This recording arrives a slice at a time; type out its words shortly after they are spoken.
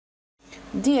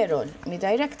Dear all,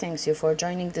 MeDirect thanks you for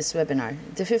joining this webinar,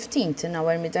 the 15th in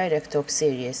our MeDirect Talk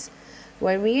series,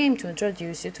 where we aim to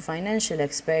introduce you to financial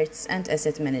experts and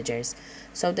asset managers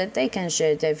so that they can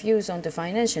share their views on the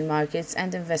financial markets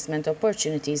and investment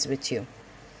opportunities with you.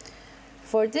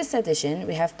 For this edition,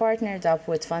 we have partnered up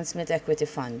with Fundsmith Equity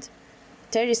Fund.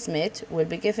 Terry Smith will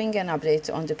be giving an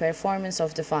update on the performance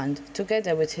of the fund,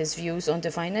 together with his views on the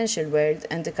financial world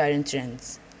and the current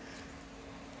trends.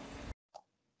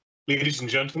 Ladies and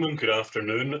gentlemen, good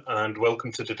afternoon and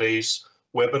welcome to today's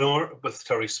webinar with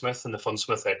Terry Smith and the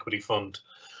Fundsmith Equity Fund.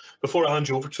 Before I hand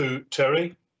you over to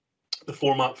Terry, the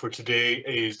format for today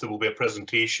is there will be a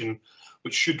presentation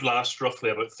which should last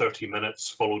roughly about 30 minutes,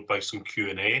 followed by some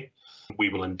Q&A. We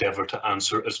will endeavour to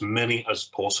answer as many as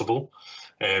possible.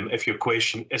 If your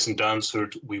question isn't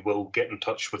answered, we will get in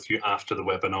touch with you after the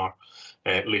webinar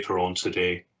later on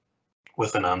today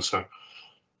with an answer.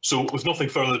 So with nothing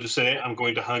further to say, I'm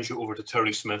going to hand you over to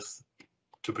Terry Smith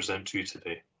to present to you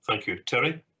today. Thank you.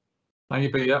 Terry? Thank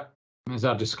you, Peter. There's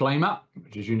our disclaimer,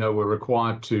 which, as you know, we're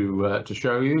required to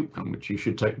show you and which you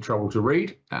should take the trouble to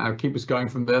read. Keep us going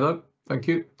from there, though. Thank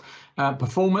you.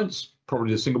 Performance,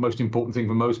 probably the single most important thing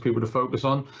for most people to focus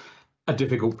on. A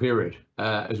difficult period,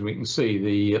 as we can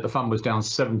see. The fund was down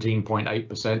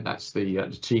 17.8%. That's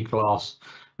the T-class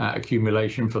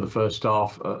accumulation for the first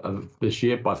half of this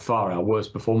year, by far our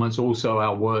worst performance, also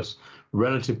our worst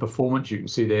relative performance. You can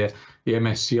see there the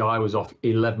MSCI was off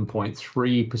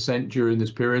 11.3% during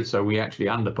this period, so we actually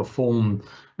underperformed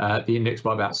the index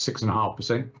by about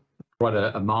 6.5%. Quite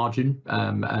a margin,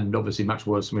 and obviously much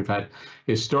worse than we've had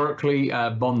historically.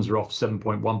 Bonds are off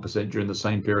 7.1% during the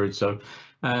same period, so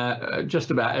just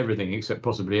about everything except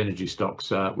possibly energy stocks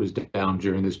was down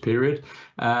during this period.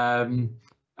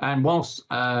 And whilst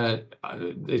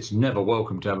it's never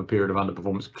welcome to have a period of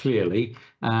underperformance, clearly,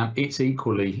 it's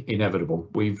equally inevitable.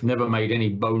 We've never made any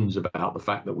bones about the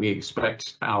fact that we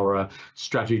expect our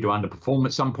strategy to underperform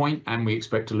at some point, and we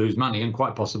expect to lose money, and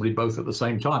quite possibly both at the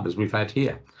same time, as we've had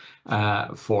here.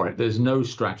 For it, there's no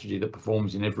strategy that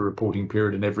performs in every reporting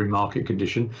period and every market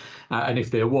condition, and if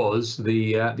there was,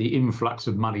 the influx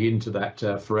of money into that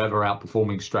forever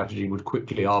outperforming strategy would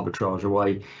quickly arbitrage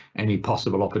away any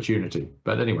possible opportunity.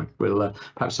 But anyway, we'll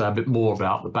perhaps say a bit more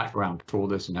about the background to all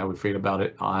this and how we feel about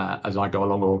it as I go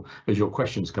along, or as your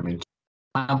questions come in.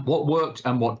 What worked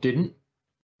and what didn't.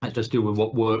 Let's just deal with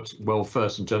what worked well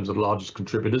first in terms of largest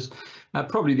contributors.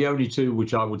 Probably the only two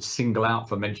which I would single out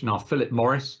for mention are Philip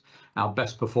Morris, our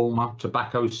best performer,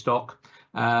 tobacco stock.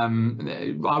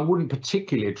 I wouldn't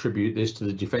particularly attribute this to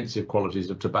the defensive qualities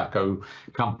of tobacco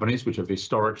companies, which have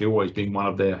historically always been one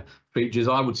of their features.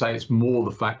 I would say it's more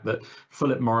the fact that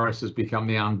Philip Morris has become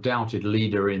the undoubted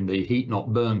leader in the heat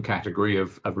not burn category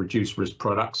of reduced risk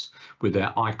products with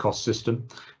their ICOS system,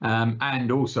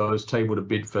 and also has tabled a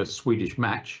bid for Swedish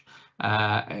Match,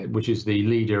 which is the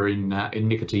leader in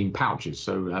nicotine pouches,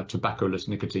 so tobacco-less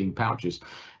nicotine pouches.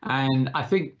 And I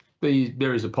think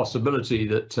there is a possibility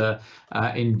that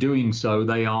in doing so,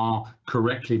 they are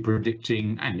correctly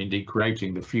predicting and indeed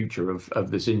creating the future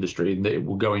of this industry, and that it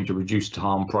will go into reduced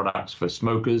harm products for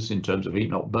smokers in terms of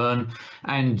heat not burn,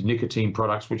 and nicotine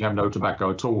products which have no tobacco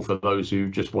at all for those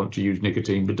who just want to use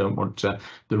nicotine but don't want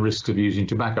the risks of using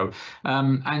tobacco.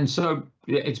 And so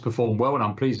it's performed well, and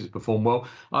I'm pleased it's performed well.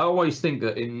 I always think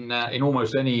that in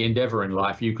almost any endeavour in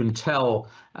life, you can tell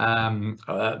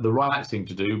the right thing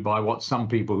to do by what some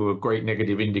people who are great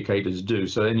negative indicators do.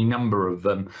 So any number of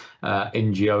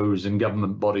NGOs and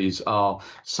government bodies are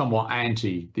somewhat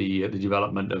anti the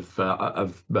development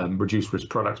of reduced risk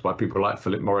products by people like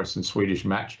Philip Morris and Swedish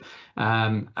Match,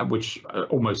 which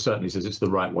almost certainly says it's the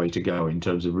right way to go in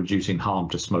terms of reducing harm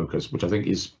to smokers, which I think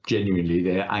is genuinely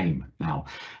their aim now.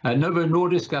 Novo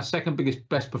Nordisk, our second biggest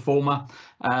best performer.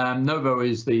 Novo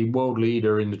is the world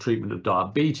leader in the treatment of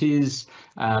diabetes.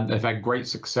 They've had great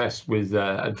success with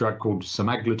a drug called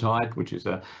semaglutide, which is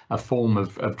a form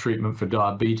of treatment for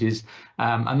diabetes,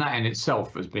 and that in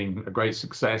itself has been a great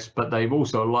success. But they've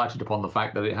also lighted upon the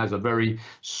fact that it has a very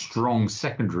strong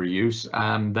secondary use.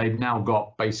 They've now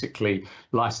got basically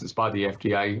licensed by the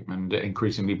FDA and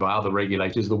increasingly by other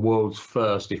regulators the world's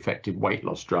first effective weight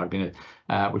loss drug,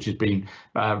 which has been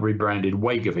rebranded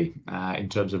Wegovy in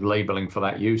terms of labelling for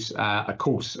that use. A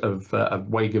course of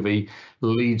Wegovy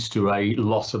leads to a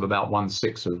loss of about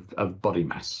 1/6 of body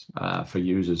mass for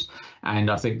users,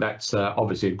 and I think that's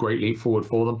obviously a great leap forward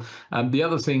for them. The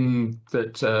other thing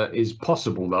that is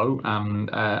possible, though,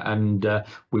 and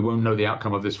we won't know the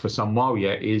outcome of this for some while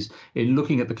yet, is in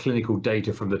looking at the clinical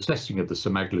data from the testing of the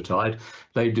semaglutide,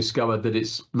 they've discovered that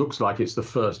it looks like it's the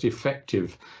first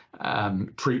effective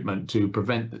treatment to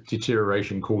prevent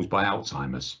deterioration caused by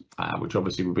Alzheimer's, which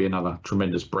obviously would be another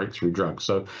tremendous breakthrough drug.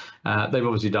 So they've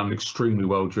obviously done extremely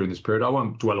well during this period. I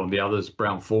won't dwell on the others,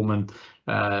 Brown-Forman,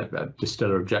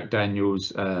 distiller of Jack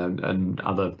Daniels, and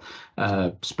other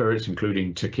spirits,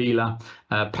 including tequila.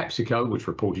 PepsiCo, which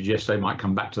reported yesterday, might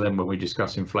come back to them when we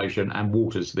discuss inflation, and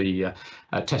Waters, the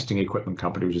testing equipment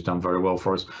company, which has done very well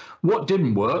for us. What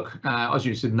didn't work, as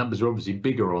you said, the numbers are obviously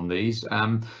bigger on these.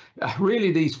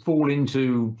 Really, these fall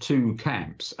into two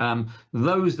camps.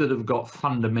 Those that have got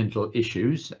fundamental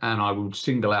issues, and I would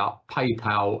single out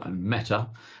PayPal and Meta,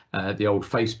 the old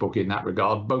Facebook in that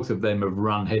regard. Both of them have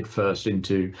run headfirst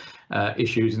into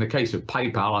issues. In the case of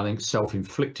PayPal, I think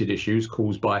self-inflicted issues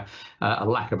caused by a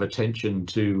lack of attention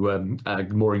to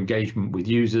more engagement with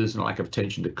users and a lack of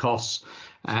attention to costs,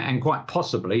 and quite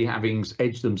possibly having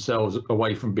edged themselves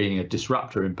away from being a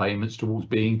disruptor in payments towards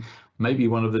being maybe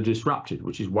one of the disrupted,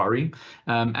 which is worrying.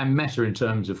 And Meta in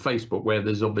terms of Facebook, where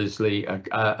there's obviously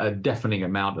a deafening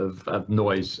amount of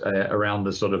noise around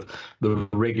the sort of the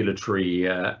regulatory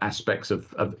aspects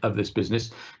of this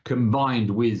business, combined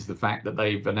with the fact that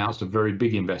they've announced a very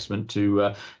big investment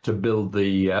to build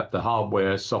the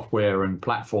hardware, software and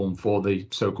platform for the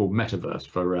so-called metaverse,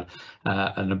 for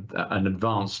an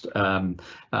advanced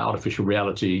artificial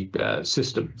reality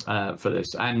system for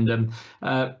this. And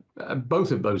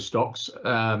both of those stocks,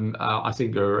 I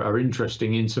think, are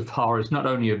interesting insofar as not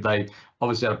only have they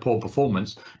obviously had a poor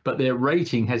performance, but their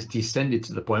rating has descended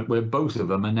to the point where both of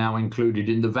them are now included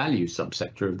in the value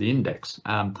subsector of the index.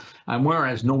 And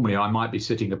whereas normally I might be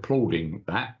sitting applauding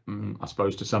that, I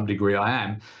suppose to some degree I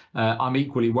am, I'm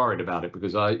equally worried about it,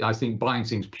 because I think buying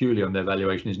things purely on their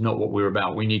valuation is not what we're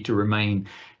about. We need to remain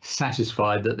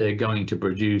satisfied that they're going to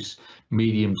produce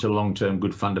medium to long-term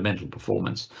good fundamental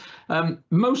performance.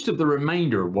 Most of the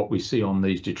remainder of what we see on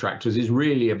these detractors is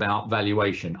really about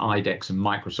valuation, IDEX and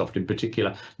Microsoft in particular.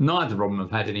 Neither of them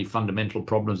have had any fundamental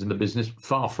problems in the business,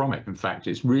 far from it. In fact,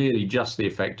 it's really just the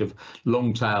effect of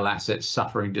long tail assets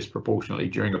suffering disproportionately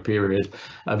during a period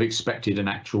of expected and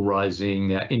actual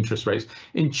rising interest rates.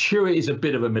 Intuit is a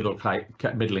bit of a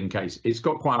middling case. It's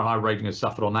got quite a high rating, has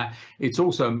suffered on that. It's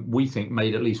also, we think,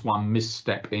 made at least one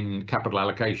misstep in capital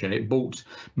allocation. It bought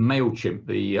MailChimp,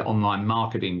 the online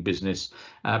marketing business,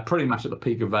 pretty much at the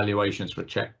peak of valuations for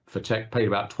tech, paid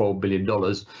about $12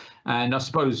 billion. And I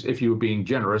suppose if you were being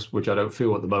generous, which I don't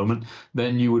feel at the moment,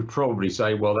 then you would probably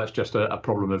say, well, that's just a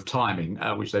problem of timing,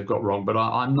 which they've got wrong. But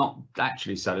I'm not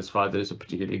actually satisfied that it's a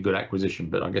particularly good acquisition.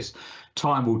 But I guess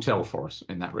time will tell for us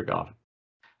in that regard.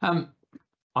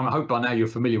 I hope by now you're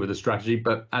familiar with the strategy,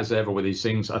 but as ever with these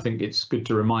things, I think it's good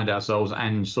to remind ourselves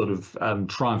and sort of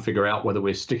try and figure out whether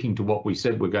we're sticking to what we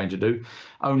said we're going to do.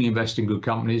 Only invest in good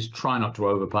companies, try not to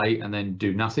overpay, and then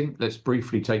do nothing. Let's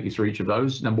briefly take you through each of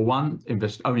those. Number one,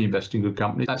 only invest in good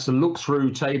companies. That's a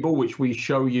look-through table, which we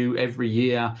show you every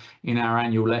year in our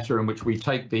annual letter, in which we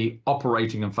take the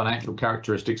operating and financial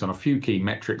characteristics on a few key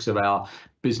metrics of our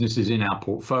businesses in our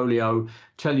portfolio,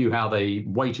 tell you how they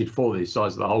weighted for the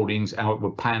size of the holdings, how it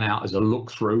would pan out as a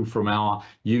look through from our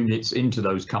units into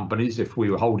those companies if we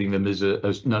were holding them as a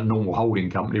normal holding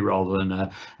company rather than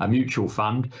a mutual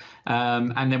fund.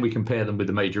 And then we compare them with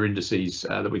the major indices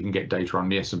that we can get data on,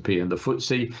 the S&P and the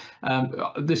FTSE.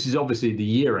 This is obviously the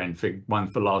year-end one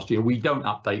for last year. We don't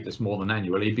update this more than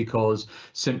annually because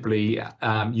simply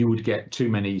you would get too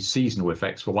many seasonal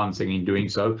effects for one thing in doing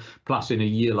so. Plus, in a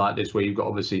year like this where you've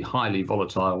got obviously highly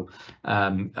volatile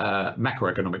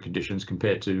macroeconomic conditions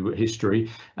compared to history,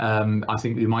 I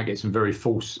think you might get some very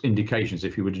false indications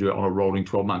if you were to do it on a rolling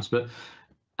 12 months. But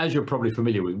as you're probably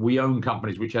familiar with, we own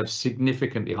companies which have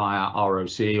significantly higher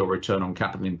ROC or return on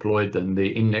capital employed than the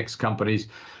index companies,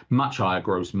 much higher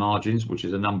gross margins, which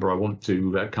is a number I want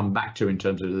to come back to in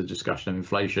terms of the discussion of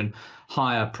inflation,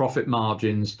 higher profit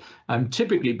margins,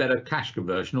 typically better cash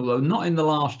conversion, although not in the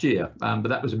last year, but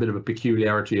that was a bit of a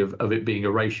peculiarity of it being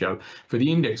a ratio. For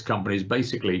the index companies,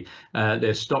 basically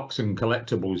their stocks and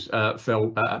collectibles fell,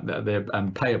 their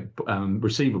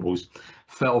receivables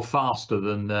fell faster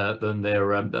than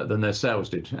their sales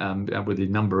did, with the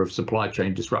number of supply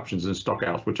chain disruptions and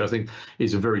stockouts, which I think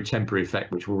is a very temporary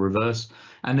effect, which will reverse.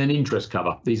 And then interest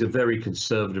cover. These are very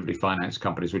conservatively financed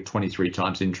companies with 23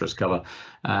 times interest cover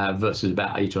versus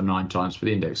about 8 or 9 times for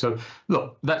the index. So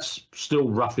look, that's still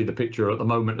roughly the picture at the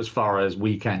moment as far as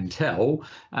we can tell.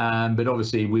 But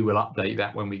obviously we will update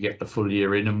that when we get the full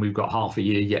year in, and we've got half a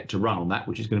year yet to run on that,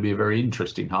 which is going to be a very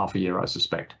interesting half a year, I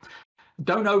suspect.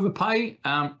 Don't overpay.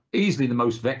 Easily the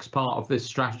most vexed part of this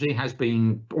strategy has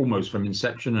been almost from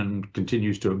inception and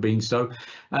continues to have been so.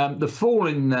 The fall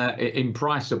in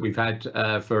price that we've had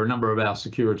for a number of our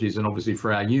securities and obviously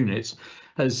for our units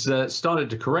has started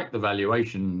to correct the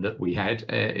valuation that we had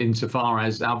insofar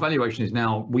as our valuation is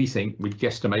now, we think, we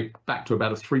guesstimate back to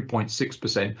about a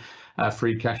 3.6%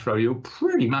 free cash flow yield,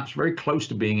 pretty much very close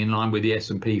to being in line with the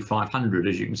S&P 500,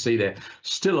 as you can see there.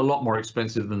 Still a lot more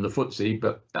expensive than the FTSE,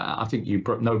 but I think you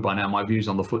know by now my views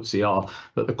on the FTSE are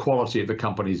that the quality of the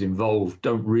companies involved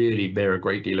don't really bear a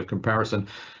great deal of comparison.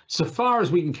 So far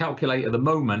as we can calculate at the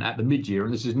moment at the mid-year,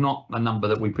 and this is not a number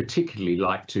that we particularly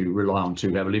like to rely on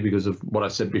too heavily because of what I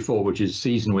said before, which is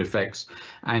seasonal effects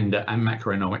and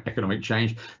macroeconomic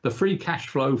change, the free cash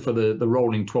flow for the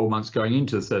rolling 12 months going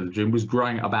into the 3rd of June was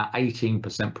growing at about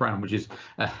 18% per annum, which is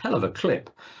a hell of a clip.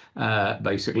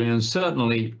 Basically, and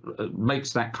certainly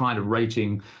makes that kind of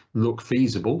rating look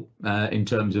feasible in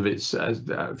terms of its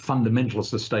fundamental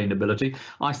sustainability.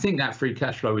 I think that free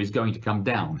cash flow is going to come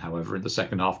down, however, in the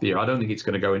second half of the year. I don't think it's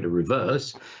going to go into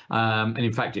reverse, and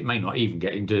in fact it may not even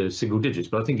get into single digits,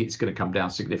 but I think it's going to come down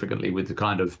significantly with the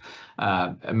kind of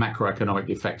macroeconomic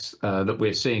effects that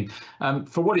we're seeing.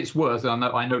 For what it's worth,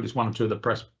 I noticed one or two of the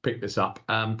press picked this up,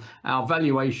 our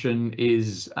valuation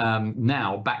is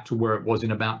now back to where it was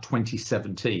in about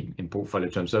 2017 in portfolio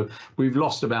terms. So we've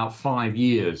lost about 5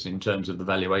 years in terms of the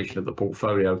valuation of the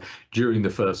portfolio during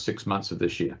the first 6 months of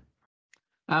this year.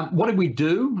 What did we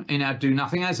do in our do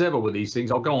nothing? As ever with these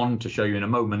things, I'll go on to show you in a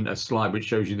moment a slide which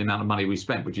shows you the amount of money we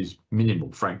spent, which is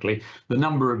minimal, frankly. The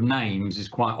number of names is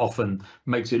quite often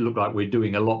makes it look like we're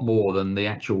doing a lot more than the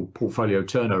actual portfolio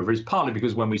turnover. It's partly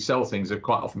because when we sell things, they've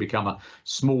quite often become a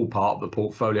small part of the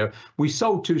portfolio. We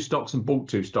sold 2 stocks and bought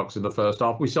 2 stocks in the first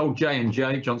half. We sold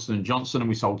J&J, Johnson & Johnson, and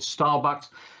we sold Starbucks.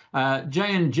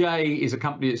 J&J is a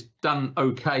company that's done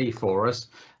okay for us,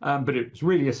 but it's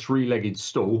really a 3-legged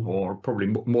stool, or probably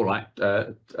more like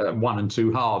 1 and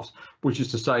 2 halves, which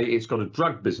is to say it's got a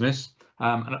drug business,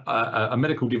 a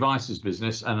medical devices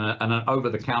business, and an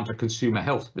over-the-counter consumer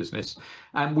health business.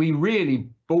 And we really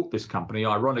bought this company,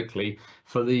 ironically,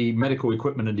 for the medical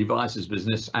equipment and devices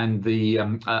business and the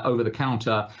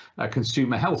over-the-counter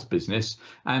consumer health business.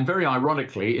 And very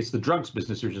ironically, it's the drugs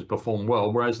business which has performed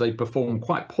well, whereas they performed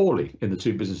quite poorly in the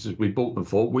 2 businesses we bought them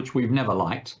for, which we've never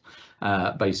liked,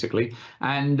 basically.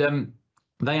 And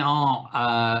they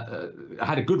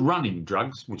had a good run in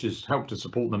drugs, which has helped to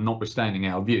support them, notwithstanding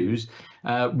our views.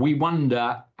 We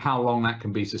wonder how long that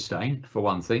can be sustained, for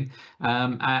one thing.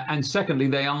 And secondly,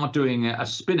 they are doing a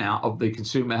spin out of the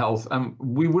consumer health.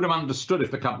 We would have understood if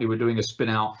the company were doing a spin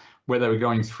out where they were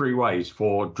going 3 ways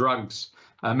for drugs,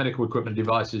 medical equipment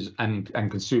devices and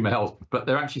consumer health, but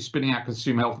they're actually spinning out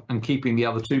consumer health and keeping the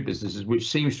other 2 businesses, which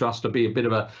seems to us to be a bit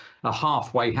of a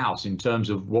halfway house in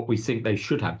terms of what we think they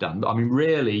should have done. I mean,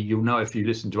 rarely, you'll know if you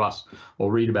listen to us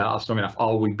or read about us long enough,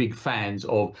 are we big fans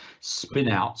of spin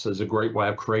outs as a great way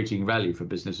of creating value for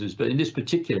businesses. But in this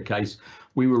particular case,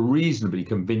 we were reasonably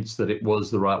convinced that it was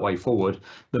the right way forward.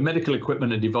 The medical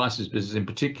equipment and devices business in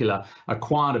particular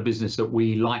acquired a business that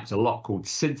we liked a lot called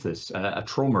Synthesis, a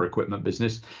trauma equipment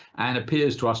business, and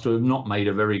appears to us to have not made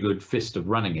a very good fist of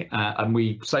running it. And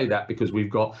we say that because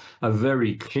we've got a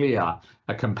very clear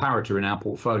comparator in our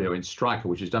portfolio in Stryker,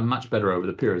 which has done much better over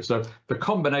the period. So the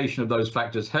combination of those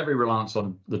factors, heavy reliance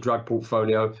on the drug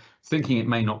portfolio, thinking it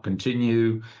may not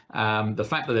continue, the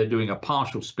fact that they're doing a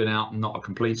partial spin out and not a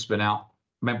complete spin out,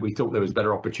 meant we thought there was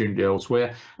better opportunity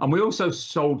elsewhere. And we also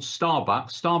sold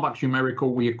Starbucks. Starbucks, you may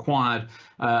recall, we acquired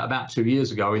about 2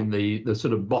 years ago in the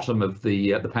sort of bottom of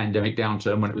the pandemic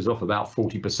downturn when it was off about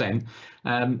 40%.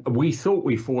 We thought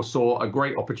we foresaw a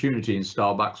great opportunity in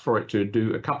Starbucks for it to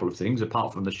do a couple of things,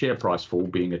 apart from the share price fall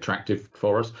being attractive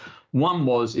for us. One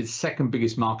was its second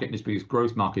biggest market and its biggest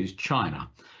growth market is China.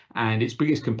 And its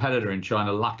biggest competitor in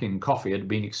China, Luckin Coffee, had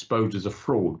been exposed as a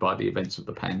fraud by the events of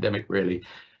the pandemic, really.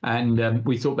 And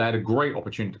we thought they had a great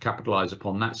opportunity to capitalize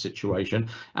upon that situation.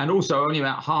 And also only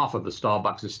about half of the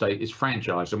Starbucks estate is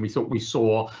franchised. And we thought we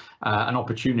saw an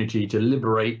opportunity to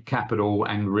liberate capital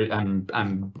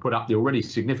and put up the already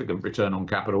significant return on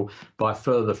capital by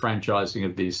further franchising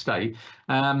of the estate.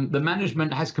 The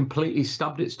management has completely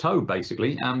stubbed its toe,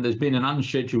 basically. There's been an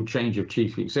unscheduled change of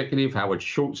chief executive. Howard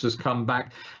Schultz has come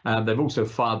back. They've also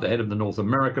fired the head of the North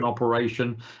American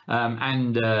operation,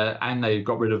 and they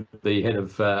got rid of the head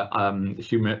of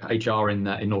human HR in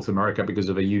North America because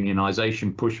of a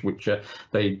unionization push, which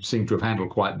they seem to have handled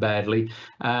quite badly.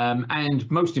 And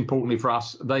most importantly for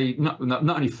us, they not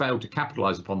only failed to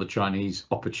capitalize upon the Chinese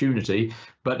opportunity,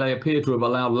 but they appear to have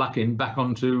allowed Luckin back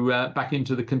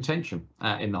into the contention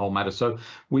in the whole matter. So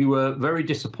we were very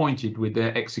disappointed with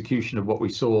their execution of what we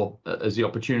saw as the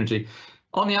opportunity.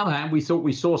 On the other hand, we thought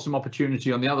we saw some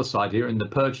opportunity on the other side here in the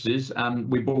purchases.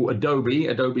 We bought Adobe.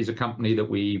 Adobe is a company that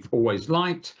we've always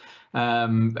liked.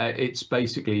 It's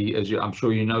basically, as I'm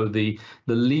sure you know, the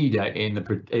leader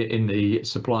in the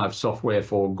supply of software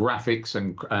for graphics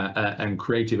and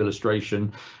creative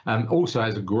illustration. Also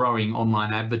has a growing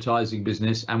online advertising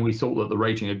business, and we thought that the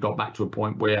rating had got back to a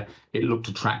point where it looked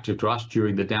attractive to us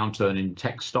during the downturn in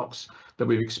tech stocks that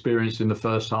we've experienced in the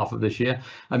first half of this year.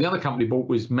 And the other company bought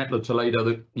was Toledo,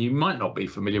 that you might not be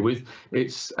familiar with.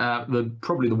 It's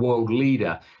probably the world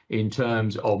leader in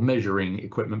terms of measuring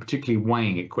equipment, particularly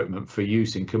weighing equipment for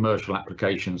use in commercial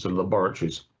applications and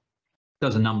laboratories.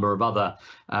 There's a number of other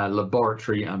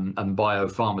laboratory and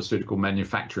biopharmaceutical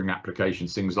manufacturing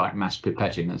applications, things like mass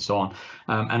pipetting and so on.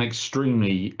 An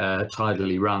extremely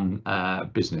tidily run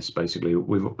business, basically,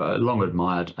 we've long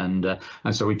admired, and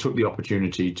so we took the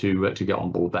opportunity to get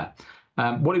on board that.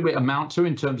 What did it amount to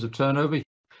in terms of turnover?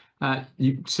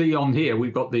 You see on here,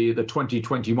 we've got the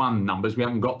 2021 numbers. We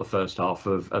haven't got the first half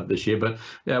of this year, but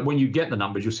when you get the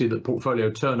numbers, you'll see that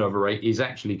portfolio turnover rate is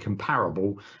actually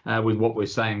comparable with what we're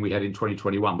saying we had in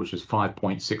 2021, which was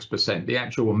 5.6%. The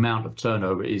actual amount of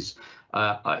turnover is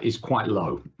quite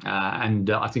low,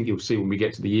 and I think you'll see when we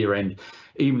get to the year end,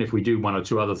 even if we do one or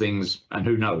two other things, and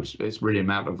who knows, it's really a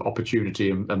amount of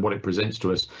opportunity and what it presents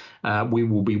to us, we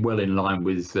will be well in line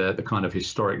with the kind of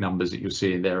historic numbers that you'll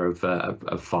see in there of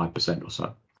 5% or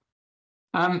so.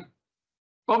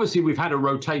 Obviously, we've had a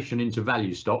rotation into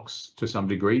value stocks to some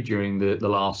degree during the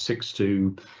last 6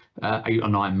 to 8 or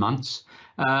 9 months.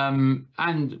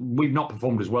 And we've not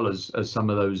performed as well as some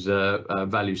of those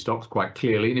value stocks, quite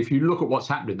clearly. And if you look at what's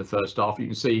happened in the first half, you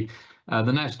can see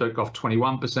the Nasdaq off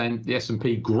 21%, the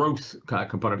S&P growth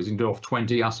component is off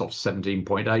 20, us off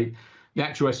 17.8. The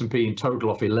actual S&P in total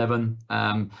off 11.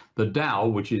 The Dow,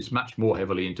 which is much more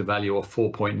heavily into value, off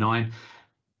 4.9.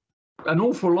 An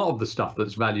awful lot of the stuff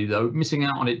that's value, though, missing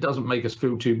out on it doesn't make us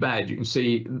feel too bad. You can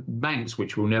see banks,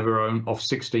 which we'll never own, off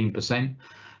 16%.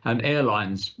 And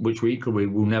airlines, which we equally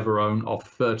will never own,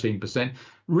 off 13%.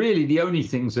 Really, the only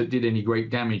things that did any great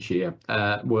damage here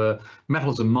were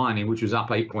metals and mining, which was up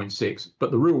 8.6%. But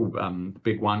the real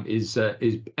big one is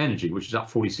energy, which is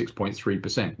up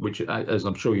 46.3%, which, as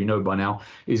I'm sure you know by now,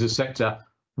 is a sector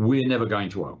we're never going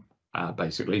to own.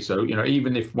 Basically, so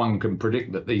even if one can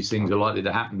predict that these things are likely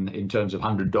to happen in terms of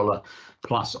 $100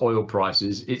 plus oil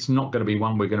prices, it's not going to be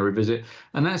one we're going to revisit,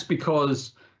 and that's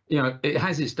because it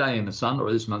has its day in the sun,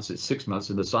 or this month it's 6 months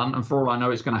in the sun, and for all I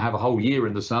know, it's going to have a whole year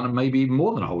in the sun, and maybe even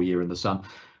more than a whole year in the sun.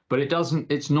 But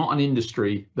it's not an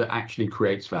industry that actually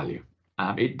creates value.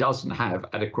 It doesn't have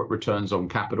adequate returns on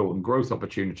capital and growth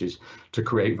opportunities to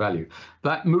create value.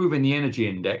 That move in the energy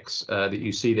index that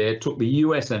you see there took the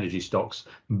US energy stocks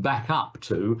back up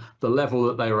to the level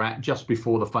that they were at just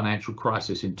before the financial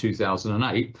crisis in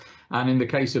 2008. And in the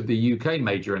case of the UK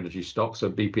major energy stocks,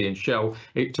 so BP and Shell,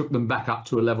 it took them back up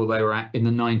to a level they were at in the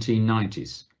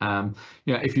 1990s.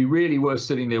 If you really were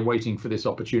sitting there waiting for this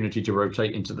opportunity to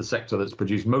rotate into the sector that's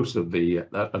produced most of the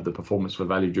performance for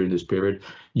value during this period,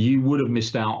 you would have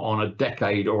missed out on a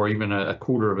decade or even a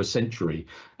quarter of a century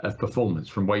of performance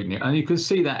from waiting. And you can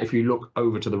see that if you look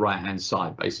over to the right-hand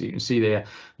side. Basically, you can see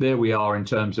there we are in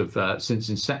terms of since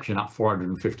inception up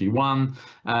 451.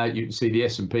 You can see the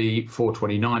S&P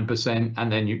 429%,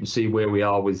 and then you can see where we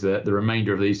are with the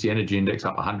remainder of these. The energy index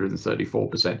up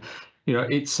 134%.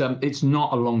 It's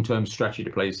not a long-term strategy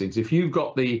to play these things. If you've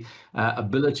got the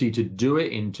ability to do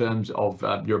it in terms of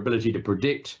your ability to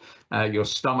predict, your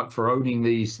stomach for owning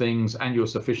these things, and you're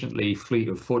sufficiently fleet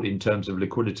of foot in terms of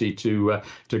liquidity to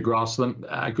grasp them,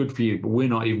 good for you. But we're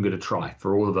not even going to try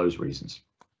for all of those reasons.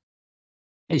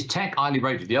 Is tech highly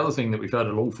rated? The other thing that we've heard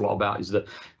an awful lot about is the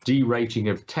derating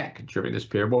of tech during this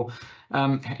period. Well,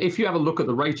 if you have a look at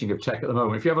the rating of tech at the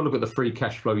moment, if you have a look at the free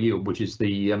cash flow yield, which is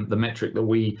the metric that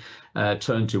we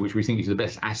turn to, which we think is the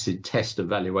best acid test of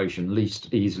valuation,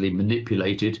 least easily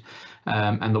manipulated,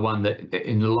 and the one that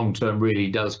in the long term really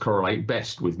does correlate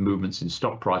best with movements in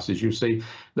stock prices, you'll see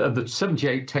that the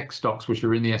 78 tech stocks which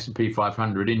are in the S&P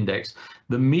 500 index,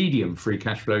 the median free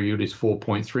cash flow yield is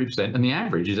 4.3%, and the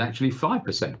average is actually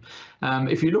 5%.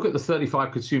 If you look at the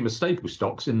 35 consumer staple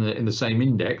stocks in the same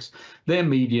index, their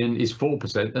median is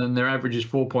 4% and their average is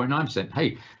 4.9%.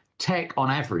 Hey, tech on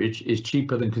average is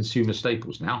cheaper than consumer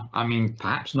staples now. I mean,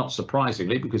 perhaps not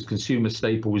surprisingly, because consumer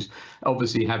staples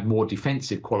obviously have more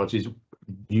defensive qualities,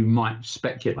 you might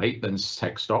speculate, than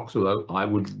tech stocks, although I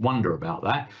would wonder about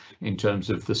that in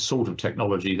terms of the sort of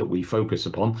technology that we focus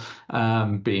upon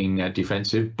being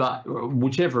defensive. But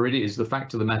whichever it is, the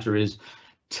fact of the matter is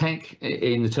tech,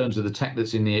 in terms of the tech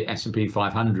that's in the S&P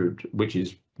 500, which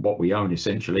is what we own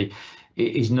essentially,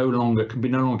 it is can be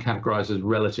no longer categorized as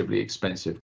relatively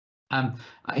expensive.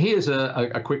 Here's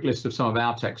a quick list of some of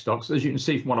our tech stocks. As you can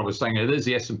see from what I was saying, there's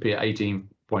the S&P at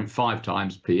 18.5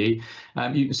 times PE.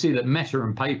 You can see that Meta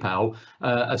and PayPal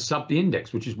are sub the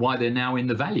index, which is why they're now in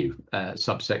the value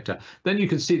subsector. Then you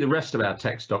can see the rest of our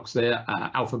tech stocks there.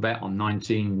 Alphabet on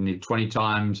 19, 20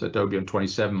 times, Adobe on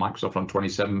 27, Microsoft on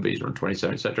 27, Visa on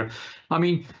 27, etc. I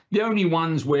mean, the only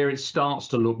ones where it starts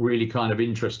to look really kind of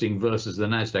interesting versus the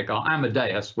Nasdaq are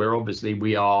Amadeus, where obviously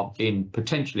we are in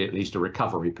potentially at least a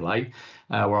recovery play,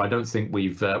 where I don't think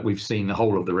we've seen the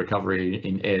whole of the recovery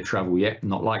in air travel yet.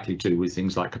 Not likely to, with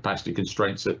things like capacity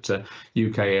constraints at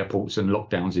UK airports and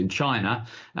lockdowns in China.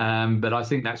 But I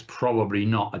think that's probably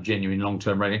not a genuine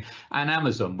long-term rating. And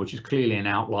Amazon, which is clearly an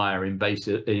outlier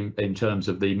in terms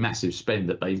of the massive spend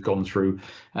that they've gone through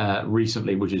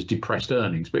recently, which has depressed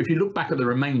earnings. But if you look back at the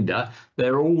remainder,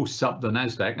 they're all sub the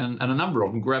Nasdaq, and a number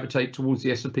of them gravitate towards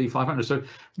the S&P 500. So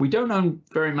we don't own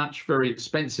very much very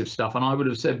expensive stuff, and I would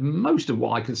have said most of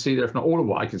what I can see there, if not all of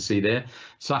what I can see there,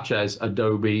 such as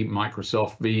Adobe,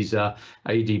 Microsoft, Visa,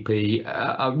 ADP,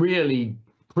 are really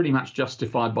pretty much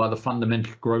justified by the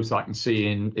fundamental growth I can see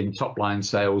in top line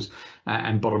sales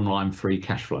and bottom line free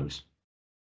cash flows.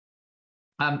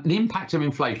 The impact of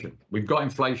inflation. We've got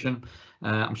inflation.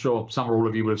 I'm sure some or all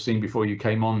of you would have seen before you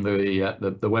came on the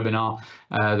webinar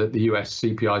that the US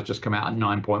CPI has just come out at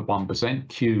 9.1%.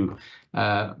 Cue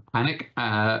panic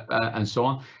and so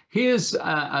on. Here's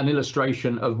an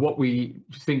illustration of what we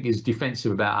think is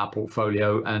defensive about our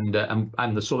portfolio and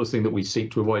the sort of thing that we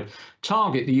seek to avoid.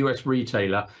 Target, the US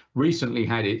retailer, recently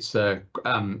had its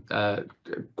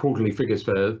quarterly figures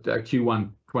for Q1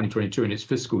 2022 in its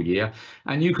fiscal year,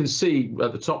 and you can see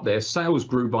at the top there, sales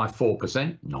grew by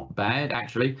 4%, not bad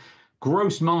actually.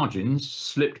 Gross margins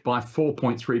slipped by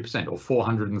 4.3% or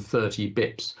 430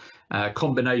 bips.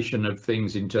 Combination of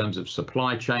things in terms of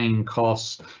supply chain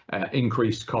costs,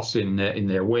 increased costs in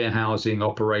their warehousing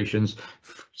operations,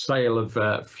 sale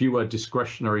of fewer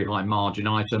discretionary high margin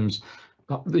items,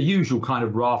 the usual kind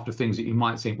of raft of things that you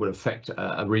might think would affect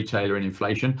a retailer in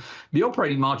inflation. The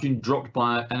operating margin dropped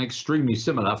by an extremely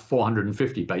similar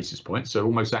 450 basis points, so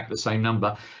almost at the same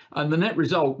number. And the net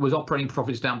result was operating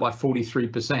profits down by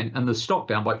 43% and the stock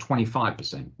down by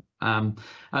 25%.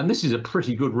 And this is a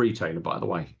pretty good retailer, by the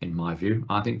way, in my view.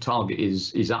 I think Target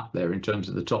is up there in terms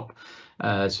of the top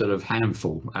sort of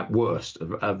handful at worst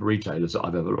of retailers that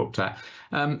I've ever looked at.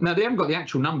 Now, they haven't got the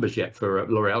actual numbers yet for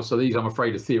L'Oreal, so these, I'm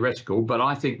afraid, are theoretical, but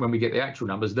I think when we get the actual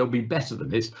numbers, they'll be better than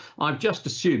this. I've just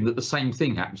assumed that the same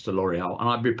thing happens to L'Oreal, and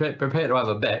I'd be prepared to have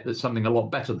a bet that something a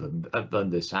lot better than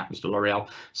this happens to L'Oreal.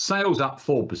 Sales up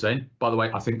 4%. By the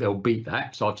way, I think they'll beat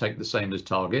that, so I'll take the same as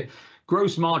Target.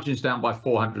 Gross margins down by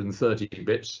 430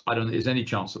 bips. I don't think there's any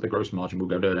chance that the gross margin will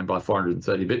go down by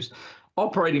 430 bips.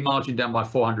 Operating margin down by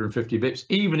 450 bips.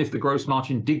 Even if the gross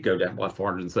margin did go down by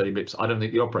 430 bips, I don't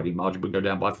think the operating margin would go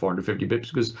down by 450 bips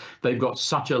because they've got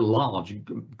such a large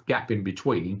gap in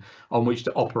between on which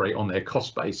to operate on their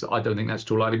cost base that I don't think that's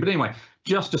too likely. But anyway,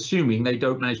 just assuming they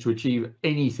don't manage to achieve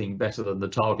anything better than the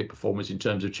Target performance in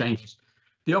terms of changes,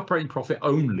 the operating profit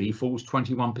only falls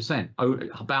 21%,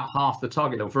 about half the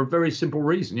target level, for a very simple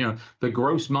reason. You know, the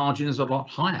gross margin is a lot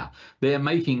higher. They're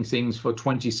making things for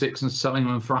 26 and selling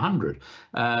them for 100.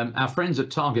 Our friends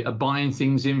at Target are buying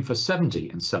things in for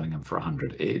 70 and selling them for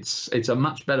 100. It's a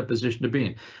much better position to be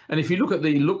in. And if you look at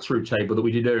the look-through table that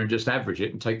we did there and just average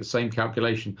it and take the same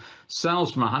calculation,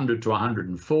 sales from 100 to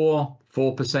 104,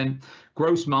 4%.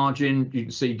 Gross margin, you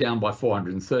can see, down by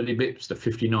 430 bips to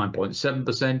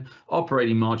 59.7%.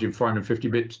 Operating margin, 450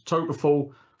 bips. Total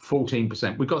fall,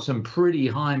 14%. We've got some pretty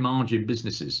high margin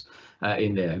businesses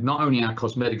in there. Not only our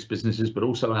cosmetics businesses, but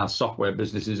also our software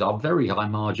businesses are very high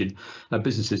margin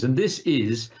businesses. And this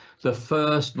is the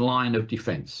first line of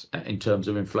defense in terms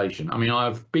of inflation. I mean,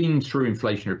 I've been through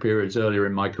inflationary periods earlier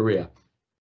in my career,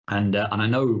 and I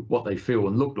know what they feel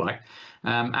and look like. You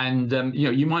know,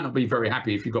 you might not be very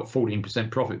happy if you've got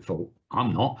 14% profit fall.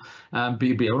 I'm not, but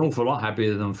you'd be an awful lot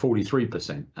happier than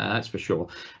 43%, that's for sure.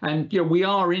 And you know, we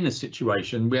are in a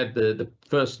situation. We had the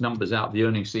first numbers out of the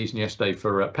earnings season yesterday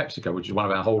for PepsiCo, which is one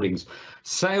of our holdings.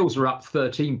 Sales are up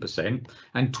 13%,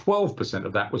 and 12%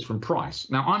 of that was from price.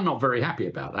 Now, I'm not very happy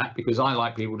about that because I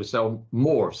like people to sell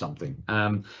more of something.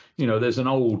 You know, there's an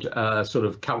old sort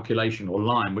of calculation or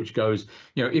line which goes,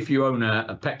 you know, if you own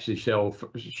a Pepsi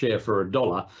share for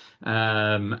 $1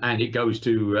 and it goes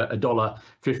to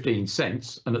 $1.15,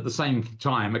 and at the same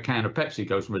time a can of Pepsi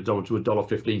goes from $1 to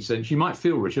 $1.15, you might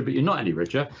feel richer, but you're not any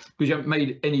richer because you haven't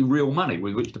made any real money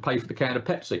with which to pay for the can of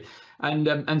Pepsi.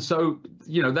 And so,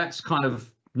 you know, that's kind of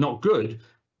not good,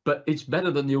 but it's better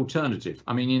than the alternative.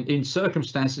 I mean, in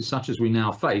circumstances such as we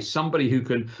now face, somebody who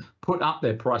can put up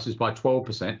their prices by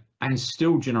 12% and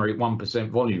still generate 1%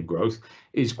 volume growth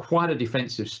is quite a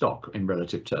defensive stock in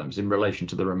relative terms in relation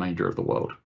to the remainder of the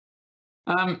world.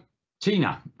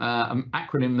 TINA, an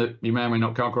acronym that you may or may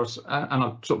not come across, and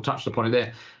I've sort of touched upon it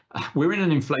there. We're in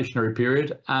an inflationary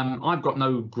period. I've got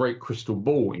no great crystal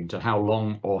ball into how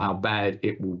long or how bad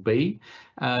it will be.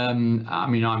 I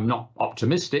mean, I'm not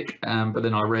optimistic, but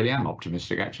then I really am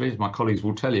optimistic, actually, as my colleagues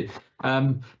will tell you.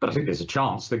 But I think there's a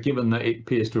chance that given that it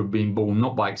appears to have been born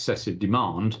not by excessive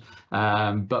demand,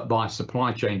 but by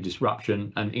supply chain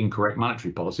disruption and incorrect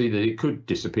monetary policy, that it could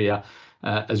disappear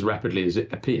as rapidly as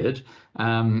it appeared.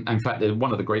 In fact,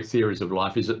 one of the great theories of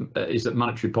life is that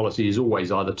monetary policy is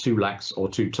always either too lax or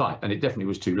too tight, and it definitely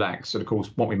was too lax. And of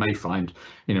course, what we may find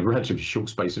in a relatively short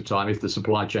space of time, if the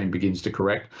supply chain begins to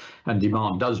correct and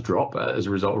demand does drop as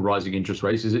a result of rising interest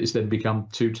rates, is it's then become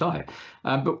too tight.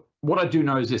 But what I do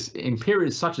know is this: in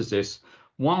periods such as this,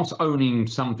 whilst owning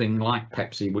something like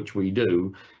Pepsi, which we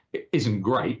do, isn't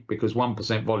great because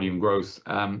 1% volume growth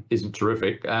isn't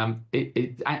terrific.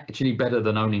 It's actually better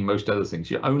than owning most other things.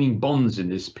 You're owning bonds in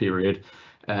this period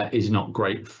is not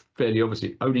great. Fairly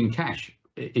obviously, owning cash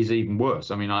is even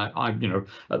worse. I mean,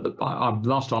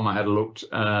 last time I had a look,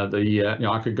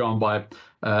 I could go and buy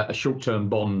a short-term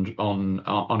bond on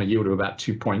a yield of about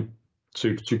 2.2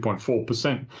 to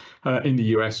 2.4% in the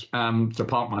US to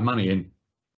park my money in.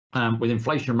 With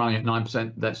inflation running at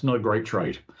 9%, that's not a great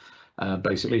trade.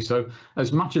 Basically. So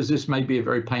as much as this may be a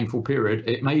very painful period,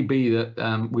 it may be that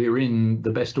we're in the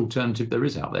best alternative there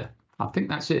is out there. I think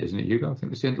that's it, isn't it, Hugo? I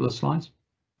think that's the end of the slides.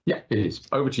 Yeah, it is.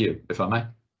 Over to you, if I may.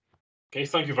 Okay,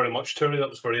 thank you very much, Terry. That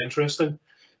was very interesting.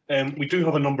 We do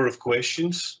have a number of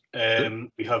questions.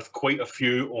 We have quite a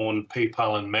few on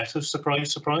PayPal and Meta,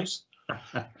 surprise, surprise.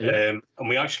 Yeah. And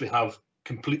we actually have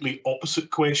completely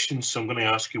opposite questions. So I'm going to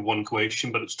ask you one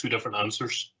question, but it's two different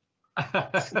answers.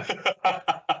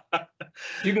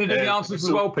 You're going to do the answers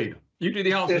as well, Peter. You do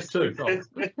the answers too.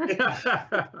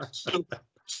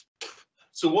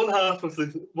 So one half of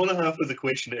the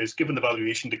question is, given the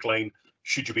valuation decline,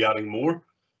 should you be adding more?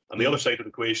 And the other side of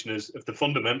the question is, if the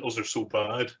fundamentals are so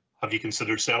bad, have you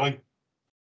considered selling?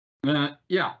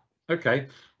 Yeah. Okay.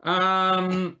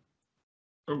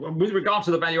 With regard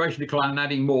to the valuation decline and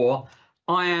adding more,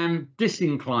 I am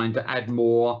disinclined to add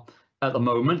more at the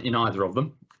moment in either of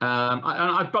them.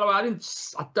 By the way, I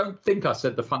don't think I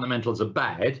said the fundamentals are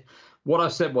bad. What I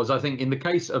said was, I think in the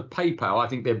case of PayPal, I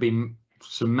think there have been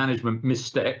some management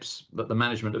missteps that the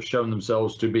management have shown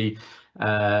themselves to be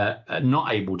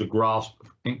not able to grasp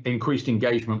increased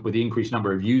engagement with the increased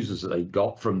number of users that they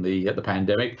got from the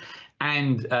pandemic,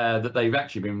 and that they've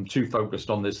actually been too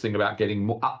focused on this thing about getting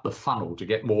more up the funnel to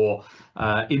get more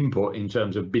input in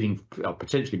terms of bidding,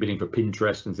 potentially bidding for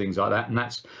Pinterest and things like that, and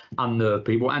that's unnerved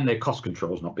people, and their cost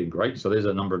control's not been great. So there's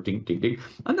a number of ding.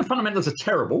 And the fundamentals are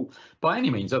terrible by any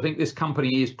means. I think this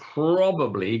company is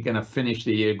probably going to finish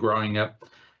the year growing at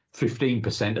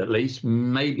 15% at least,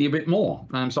 maybe a bit more.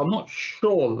 So I'm not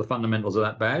sure that the fundamentals are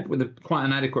that bad, with quite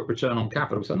an adequate return on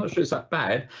capital. So I'm not sure it's that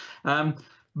bad.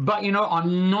 But,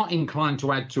 I'm not inclined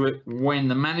to add to it when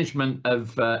the management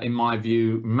have, in my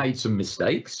view, made some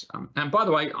mistakes. And by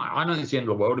the way, I don't think it's the end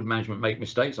of the world if management make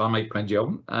mistakes. I make plenty of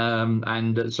them,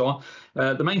 and so on.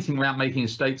 The main thing about making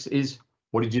mistakes is,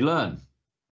 what did you learn?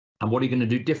 And what are you going to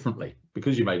do differently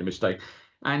because you made a mistake?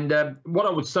 And what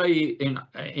I would say in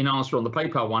answer on the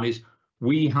PayPal one is,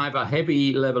 we have a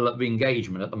heavy level of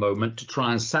engagement at the moment to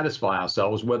try and satisfy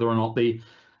ourselves whether or not the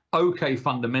okay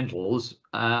fundamentals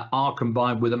are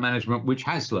combined with a management which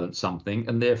has learned something,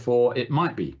 and therefore it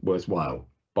might be worthwhile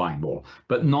buying more,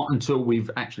 but not until we've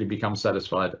actually become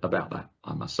satisfied about that,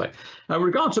 I must say. Now, with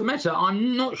regard to Meta,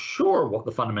 I'm not sure what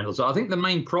the fundamentals are. I think the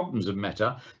main problems of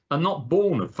Meta are not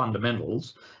born of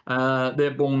fundamentals.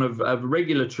 They're born of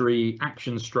regulatory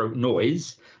action stroke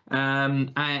noise,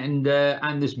 and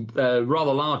this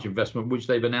rather large investment which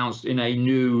they've announced in a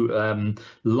new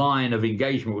line of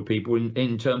engagement with people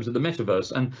in terms of the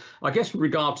metaverse. And I guess with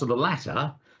regard to the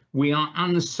latter, we are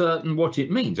uncertain what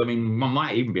it means. I mean, one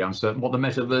might even be uncertain what the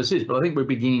metaverse is, but I think we're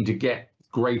beginning to get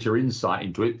greater insight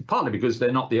into it, partly because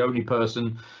they're not the only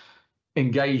person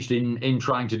engaged in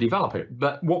trying to develop it.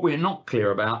 But what we're not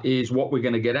clear about is what we're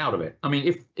going to get out of it. I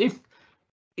mean, if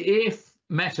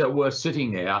Meta were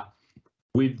sitting there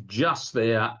with just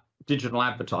their digital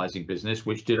advertising business,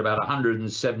 which did about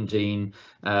 $117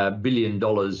 billion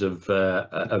of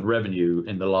revenue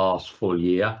in the last full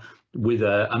year, with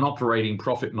an operating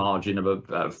profit margin of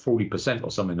 40% or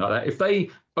something like that, if they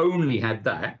only had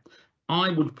that, I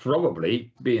would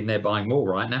probably be in there buying more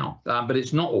right now, but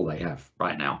it's not all they have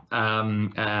right now.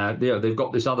 They've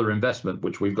got this other investment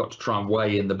which we've got to try and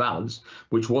weigh in the balance,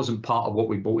 which wasn't part of what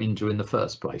we bought into in the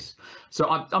first place. So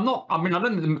I'm not. I mean, I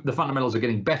don't think the fundamentals are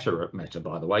getting better at Meta,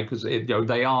 by the way, because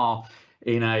they are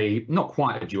in a not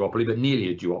quite a duopoly, but nearly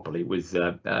a duopoly with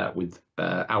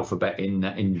Alphabet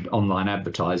in online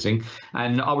advertising.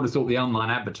 And I would have thought the online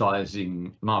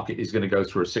advertising market is going to go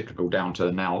through a cyclical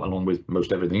downturn now, along with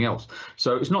most everything else.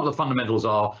 So it's not the fundamentals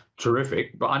are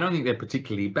terrific, but I don't think they're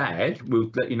particularly bad.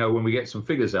 We'll let you know when we get some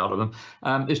figures out of them.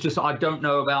 It's just I don't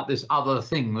know about this other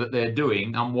thing that they're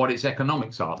doing and what its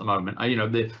economics are at the moment.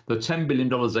 The $10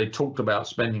 billion they talked about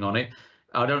spending on it,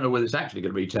 I don't know whether it's actually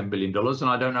going to be $10 billion, and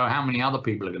I don't know how many other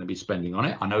people are going to be spending on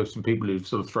it. I know some people who've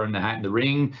sort of thrown their hat in the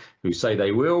ring who say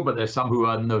they will, but there's some who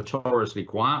are notoriously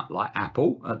quiet, like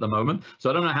Apple at the moment. So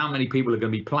I don't know how many people are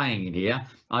going to be playing in here.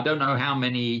 I don't know how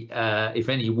many, if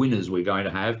any, winners we're going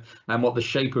to have, and what the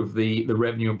shape of the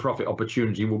revenue and profit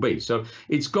opportunity will be. So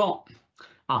it's got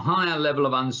a higher level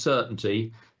of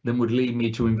uncertainty than would lead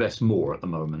me to invest more at the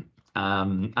moment.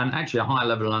 And actually a higher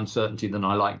level of uncertainty than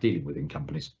I like dealing with in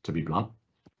companies, to be blunt.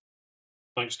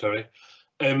 Thanks, Terry.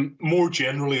 More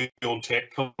generally on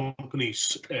tech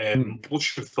companies,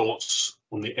 what's your thoughts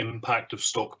on the impact of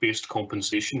stock-based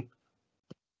compensation?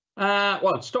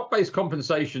 Well, stock-based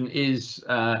compensation is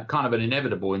kind of an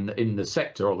inevitable in the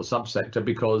sector or the subsector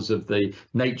because of the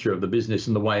nature of the business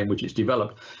and the way in which it's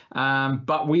developed.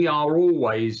 But we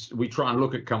try and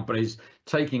look at companies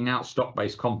taking out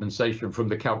stock-based compensation from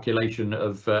the calculation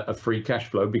of free cash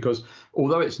flow, because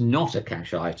although it's not a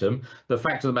cash item, the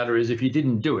fact of the matter is if you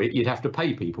didn't do it, you'd have to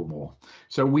pay people more.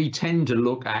 So we tend to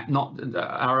look at we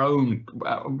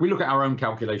look at our own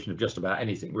calculation of just about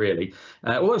anything, really.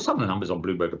 Although some of the numbers on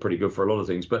Bloomberg are pretty good for a lot of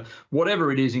things, but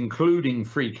whatever it is, including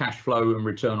free cash flow and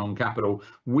return on capital,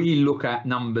 we look at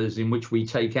numbers in which we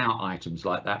take out items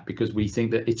like that because we think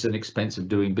that it's an expense of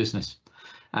doing business.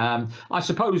 I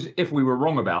suppose if we were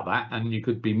wrong about that and you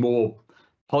could be more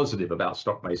positive about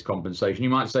stock-based compensation, you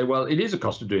might say, well, it is a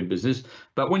cost of doing business,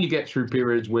 but when you get through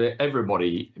periods where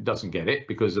everybody doesn't get it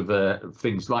because of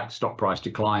things like stock price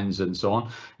declines and so on,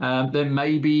 then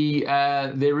maybe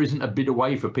there isn't a bid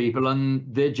away for people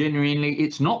and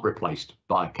it's not replaced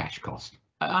by a cash cost.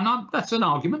 And that's an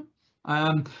argument.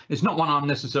 It's not one I'm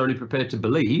necessarily prepared to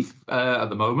believe at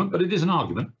the moment, but it is an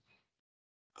argument.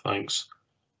 Thanks.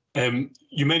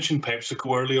 You mentioned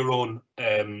PepsiCo earlier on.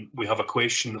 We have a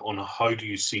question on how do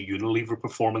you see Unilever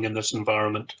performing in this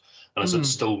environment, and is it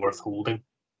still worth holding?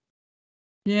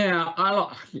 Yeah,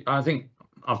 I think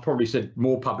I've probably said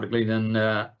more publicly than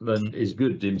is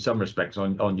good in some respects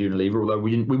on Unilever, although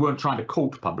we weren't trying to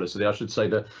court publicity. I should say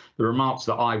that the remarks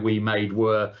that we made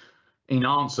were in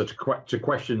answer to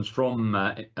questions from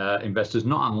investors,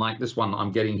 not unlike this one that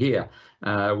I'm getting here,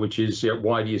 which is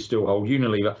why do you still hold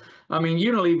Unilever? I mean,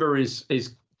 Unilever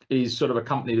is sort of a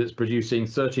company that's producing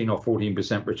 13 or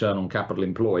 14% return on capital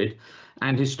employed,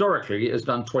 and historically it has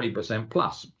done 20%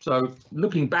 plus. So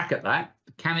looking back at that,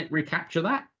 can it recapture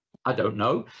that? I don't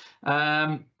know.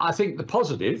 I think the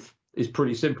positive is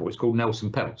pretty simple. It's called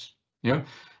Nelson Peltz.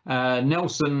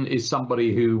 Nelson is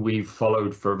somebody who we've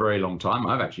followed for a very long time.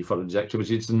 I've actually followed his activity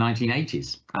since the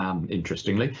 1980s,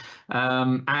 interestingly.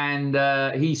 And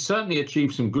he certainly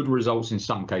achieved some good results in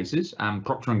some cases.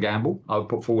 Procter & Gamble, I would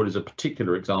put forward as a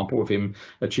particular example of him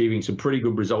achieving some pretty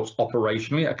good results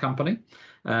operationally at a company.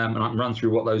 And I can run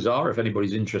through what those are if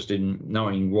anybody's interested in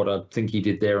knowing what I think he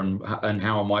did there and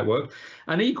how it might work.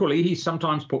 And equally, he's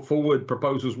sometimes put forward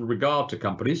proposals with regard to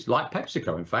companies like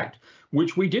PepsiCo, in fact,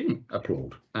 which we didn't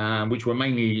applaud, which were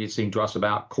mainly, it seemed to us,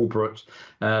 about corporate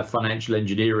financial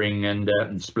engineering and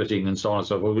splitting and so on and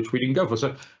so forth, which we didn't go for.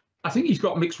 So I think he's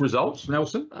got mixed results,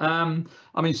 Nelson.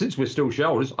 I mean, since we're still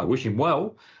shareholders, I wish him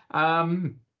well.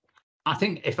 I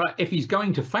think if he's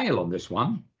going to fail on this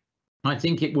one, I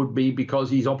think it would be because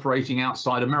he's operating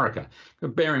outside America.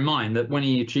 But bear in mind that when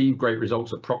he achieved great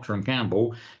results at Procter &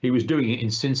 Gamble, he was doing it in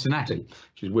Cincinnati,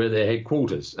 which is where their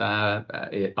headquarters are.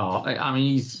 I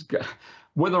mean,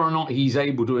 whether or not he's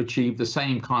able to achieve the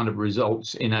same kind of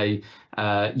results in a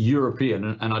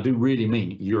European, and I do really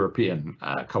mean European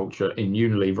culture in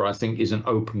Unilever, I think is an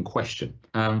open question.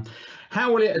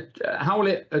 How will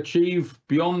it achieve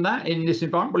beyond that in this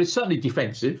environment? Well, it's certainly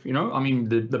defensive. I mean,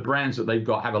 the brands that they've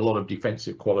got have a lot of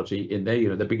defensive quality in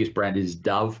there. The biggest brand is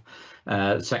Dove.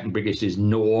 The second biggest is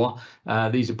Knorr.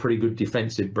 These are pretty good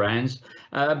defensive brands.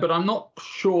 But I'm not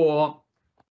sure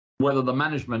whether the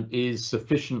management is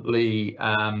sufficiently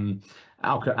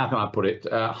how can I put it,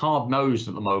 hard-nosed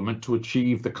at the moment to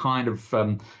achieve the kind of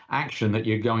action that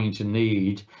you're going to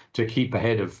need to keep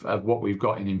ahead of what we've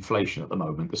got in inflation at the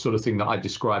moment. The sort of thing that I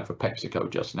described for PepsiCo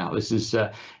just now. This is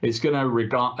it's going to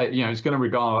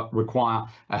require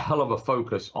a hell of a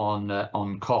focus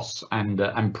on costs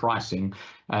and pricing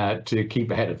to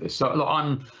keep ahead of this. So look,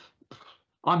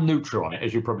 I'm neutral on it,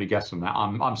 as you probably guessed from that.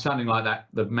 I'm sounding like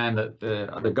the man that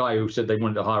the guy who said they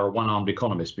wanted to hire a one-armed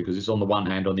economist because it's on the one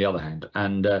hand, on the other hand,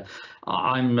 and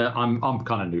I'm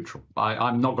kind of neutral.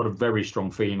 I'm not got a very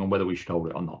strong feeling on whether we should hold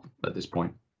it or not at this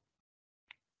point.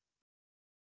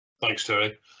 Thanks,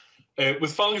 Terry.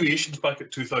 With valuations back at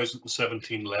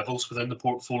 2017 levels within the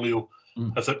portfolio,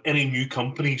 have there any new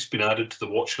companies been added to the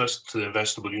watch list, to the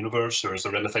investable universe, or is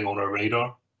there anything on our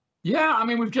radar? Yeah, I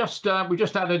mean, we've just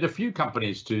added a few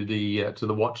companies to the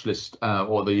watch list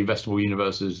or the investable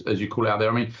universe, as you call it out there.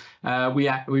 I mean,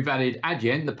 we've added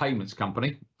Adyen, the payments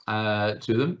company, to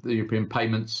them, the European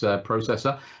payments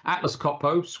processor. Atlas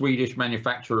Copco, Swedish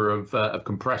manufacturer of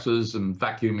compressors and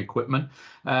vacuum equipment,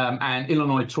 and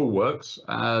Illinois Toolworks,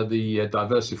 the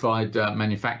diversified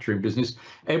manufacturing business.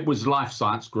 Edwards Life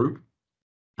Science Group,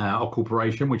 a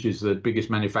corporation which is the biggest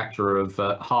manufacturer of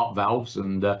heart valves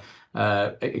and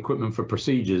equipment for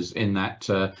procedures in that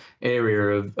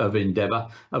area of endeavour,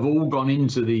 have all gone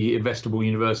into the investable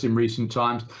universe in recent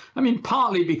times. I mean,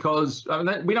 partly because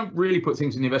we don't really put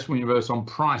things in the investable universe on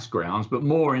price grounds, but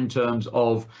more in terms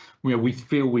of, we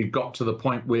feel we've got to the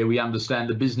point where we understand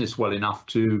the business well enough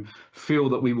to feel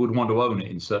that we would want to own it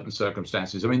in certain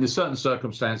circumstances. I mean, there's certain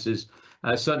circumstances.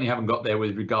 Certainly haven't got there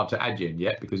with regard to Adyen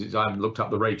yet, because I haven't looked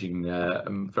up the rating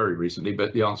very recently,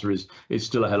 but the answer is it's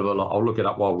still a hell of a lot. I'll look it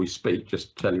up while we speak,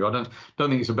 just to tell you. I don't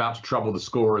think it's about to trouble the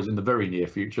scorers in the very near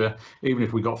future, even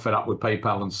if we got fed up with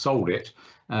PayPal and sold it.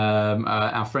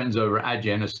 Our friends over at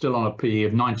Adyen are still on a PE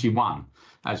of 91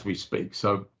 as we speak.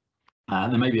 So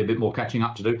there may be a bit more catching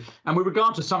up to do. And with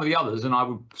regard to some of the others, and I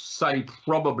would say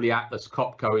probably Atlas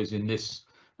Copco is in this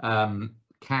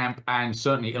camp, and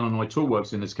certainly Illinois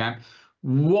Toolworks in this camp.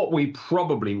 What we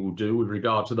probably will do with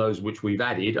regard to those which we've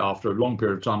added after a long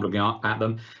period of time looking at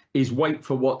them is wait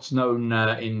for what's known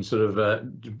in sort of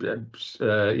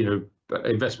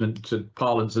investment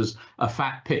parlance as a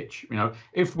fat pitch.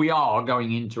 If we are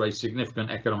going into a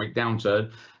significant economic downturn,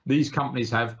 these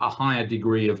companies have a higher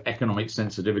degree of economic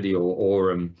sensitivity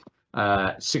or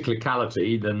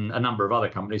cyclicality than a number of other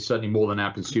companies, certainly more than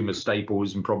our consumer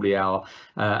staples and probably our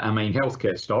main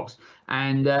healthcare stocks,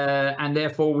 and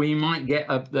therefore we might get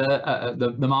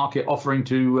the market offering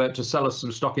to sell us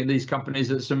some stock in these companies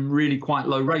at some really quite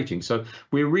low ratings. So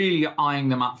we're really eyeing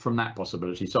them up from that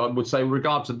possibility. So I would say, with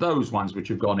regard to those ones which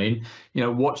have gone in,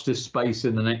 watch this space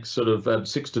in the next sort of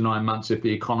 6 to 9 months if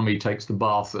the economy takes the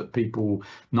bath that people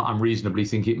not unreasonably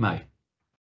think it may.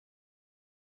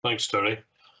 Thanks, Terry.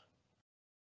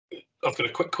 I've got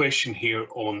a quick question here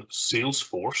on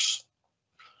Salesforce.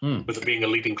 With it being a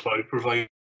leading cloud provider,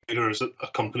 is it a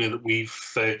company that we've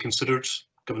considered,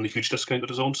 given the huge discount it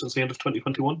is on since the end of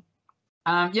 2021?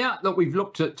 Yeah, look, we've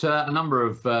looked at a number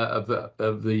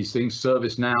of these things.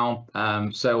 ServiceNow,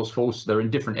 Salesforce. They're in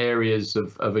different areas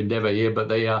of endeavour here, but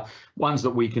they are ones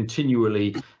that we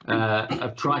continually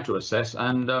have tried to assess.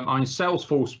 And I mean,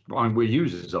 Salesforce, we're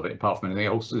users of it. Apart from anything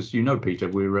else, as you know, Peter,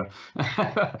 we're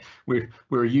a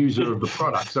user of the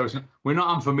product, so we're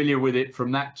not unfamiliar with it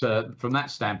from that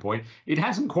standpoint. It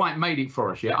hasn't quite made it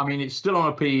for us yet. I mean, it's still on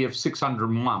a PE of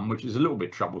 601, which is a little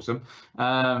bit troublesome,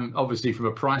 obviously from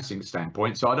a pricing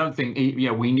standpoint. So I don't think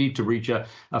we need to reach a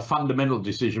fundamental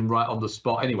decision right on the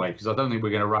spot anyway, because I don't think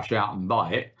we're going to rush out and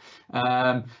buy it.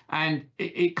 And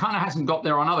it kind of hasn't got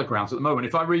there on other grounds at the moment.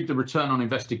 If I read the return on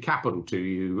invested capital to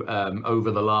you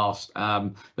over the last,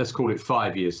 let's call it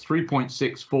 5 years, 3.6,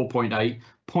 4.8,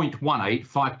 0.18,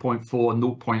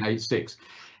 5.4, 0.86.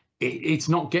 It's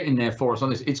not getting there for us on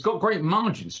this. It's got great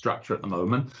margin structure at the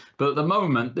moment, but at the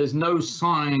moment there's no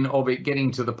sign of it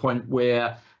getting to the point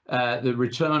where the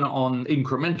return on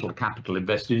incremental capital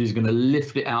invested is going to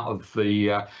lift it out of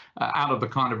the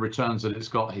kind of returns that it's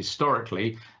got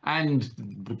historically, and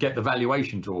get the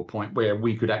valuation to a point where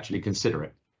we could actually consider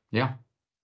it. Yeah.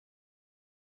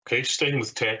 Okay, staying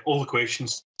with tech, all the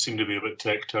questions seem to be about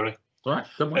tech, Terry. All right,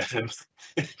 don't worry.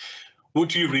 What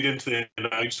do you read into the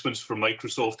announcements from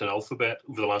Microsoft and Alphabet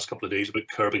over the last couple of days about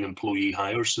curbing employee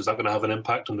hires? Is that going to have an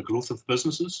impact on the growth of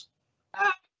businesses?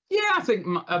 Yeah, I think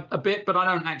a bit, but I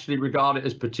don't actually regard it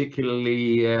as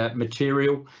particularly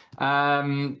material.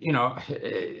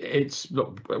 It's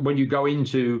look, when you go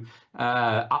into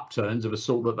upturns of a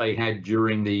sort that they had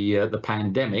during the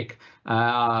pandemic.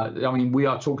 I mean, we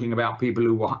are talking about people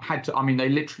who had to. I mean, they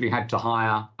literally had to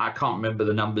hire. I can't remember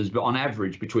the numbers, but on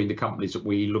average, between the companies that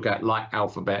we look at, like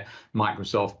Alphabet,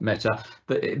 Microsoft, Meta,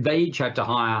 they each had to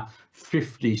hire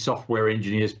 50 software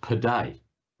engineers per day,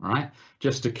 right,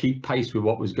 just to keep pace with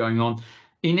what was going on.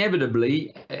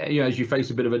 Inevitably, as you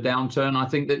face a bit of a downturn, I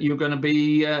think that you're going to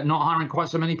be not hiring quite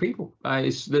so many people.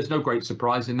 There's no great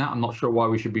surprise in that. I'm not sure why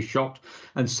we should be shocked.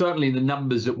 And certainly the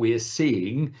numbers that we are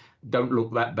seeing don't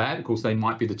look that bad. Of course, they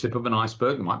might be the tip of an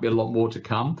iceberg. There might be a lot more to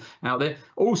come out there.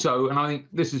 Also, and I think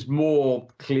this is more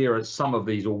clear at some of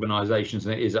these organizations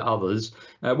than it is at others,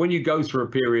 when you go through a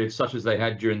period such as they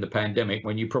had during the pandemic,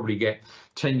 when you probably get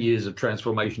 10 years of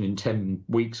transformation in 10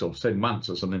 weeks or 10 months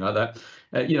or something like that,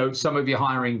 some of your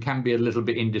hiring can be a little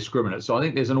bit indiscriminate. So I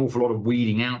think there's an awful lot of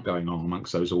weeding out going on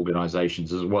amongst those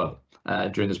organizations as well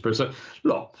during this period. So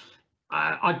look,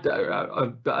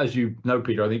 as you know,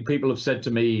 Peter, I think people have said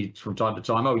to me from time to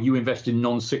time, "Oh, you invest in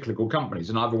non-cyclical companies,"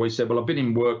 and I've always said, "Well, I've been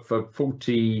in work for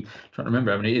 40, trying to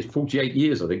remember how many years, 48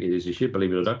 years, I think it is this year,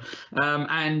 believe it or not,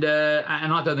 and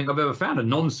I don't think I've ever found a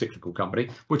non-cyclical company."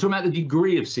 We're talking about the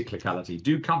degree of cyclicality.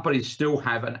 Do companies still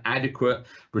have an adequate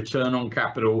return on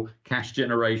capital, cash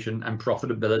generation, and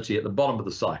profitability at the bottom of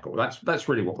the cycle? That's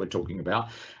really what we're talking about,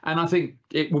 and I think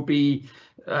it would be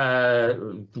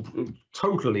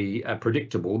totally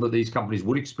predictable that these companies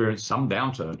would experience some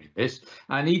downturn in this,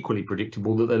 and equally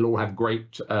predictable that they'll all have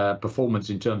great performance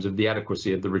in terms of the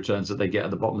adequacy of the returns that they get at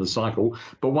the bottom of the cycle.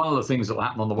 But one of the things that will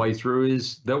happen on the way through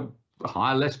is they'll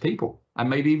hire less people and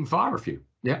maybe even fire a few.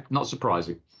 Yeah, not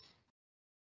surprising.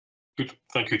 Good,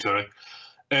 thank you, Terry.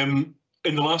 In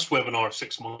the last webinar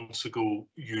 6 months ago,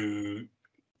 you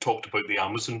talked about the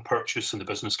Amazon purchase and the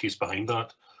business case behind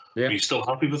that. Yeah. Are you still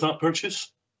happy with that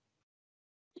purchase?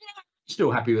 Yeah,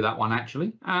 still happy with that one,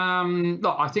 actually.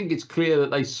 Look, I think it's clear that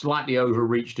they slightly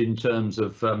overreached in terms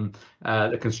of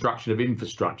the construction of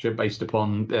infrastructure based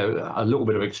upon a little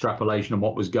bit of extrapolation on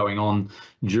what was going on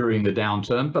during the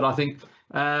downturn. But I think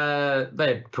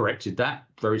they've corrected that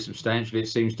very substantially, it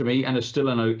seems to me, and are still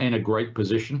in a great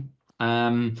position.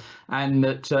 And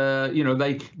that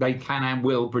they can and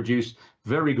will produce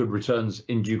very good returns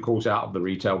in due course out of the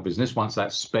retail business once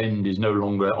that spend is no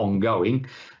longer ongoing,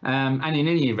 and in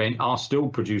any event are still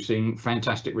producing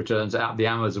fantastic returns out of the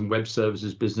Amazon Web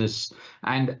Services business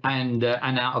and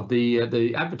out of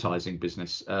the advertising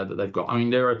business that they've got. I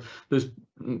mean, there's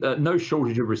no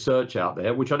shortage of research out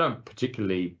there, which I don't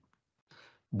particularly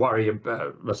worry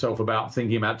myself about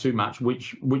thinking about too much,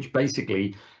 which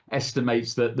basically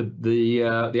estimates that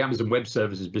the Amazon Web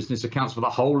Services business accounts for the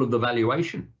whole of the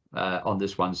valuation on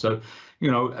this one. So,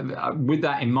 with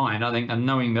that in mind, I think, and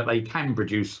knowing that they can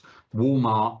produce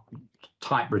Walmart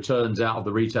type returns out of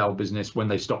the retail business when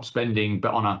they stop spending,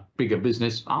 but on a bigger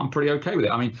business, I'm pretty okay with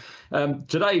it. I mean,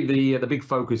 today the big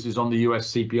focus is on the US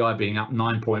CPI being up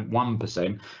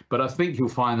 9.1%, but I think you'll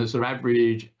find that sort of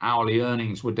average hourly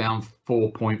earnings were down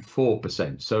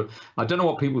 4.4%. So I don't know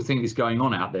what people think is going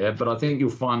on out there, but I think you'll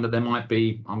find that there might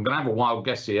be, I'm going to have a wild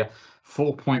guess here,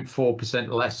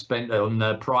 4.4% less spent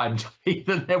on Prime Day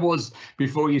than there was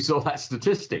before you saw that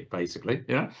statistic, basically,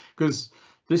 because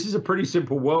this is a pretty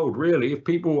simple world, really. If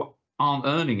people aren't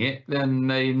earning it, then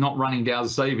they're not running down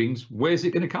savings. Where's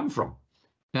it going to come from?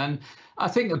 And I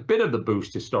think a bit of the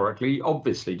boost historically,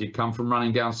 obviously, did come from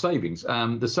running down savings.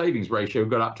 The savings ratio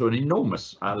got up to an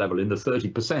enormous level in the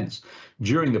 30%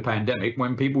 during the pandemic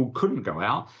when people couldn't go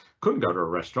out, couldn't go to a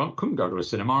restaurant, couldn't go to a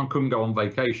cinema, and couldn't go on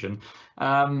vacation,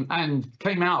 and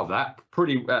came out of that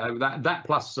pretty. That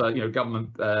plus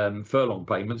government furlough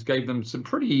payments gave them some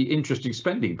pretty interesting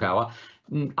spending power.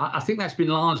 I think that's been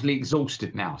largely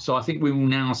exhausted now. So I think we will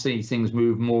now see things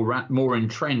move more in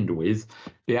trend with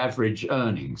the average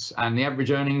earnings, and the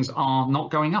average earnings are not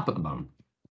going up at the moment.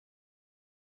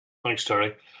 Thanks,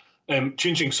 Terry.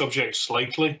 Changing subjects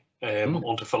slightly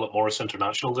onto Philip Morris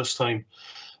International this time.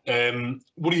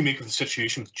 What do you make of the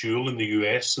situation with Dual in the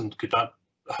US, and could that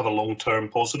have a long-term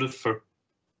positive for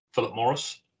Philip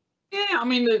Morris? Yeah, I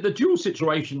mean, the Dual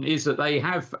situation is that they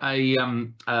have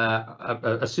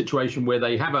a situation where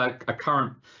they have a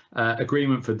current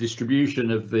agreement for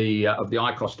distribution of the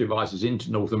IQOS devices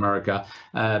into North America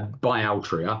by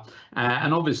Altria,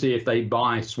 and obviously if they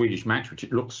buy Swedish Match, which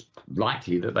it looks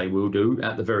likely that they will do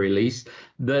at the very least,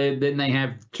 then they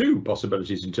have two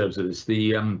possibilities in terms of this: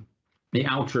 the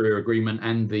Altria agreement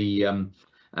and the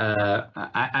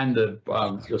and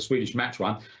the Swedish match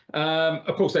one.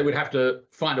 Of course, they would have to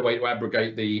find a way to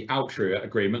abrogate the Altria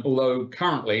agreement, although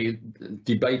currently,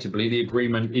 debatably, the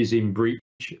agreement is in breach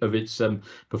of its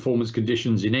performance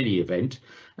conditions in any event.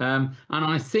 And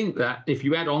I think that if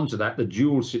you add on to that the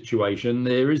dual situation,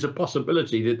 there is a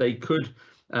possibility that they could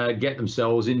get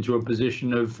themselves into a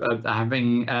position of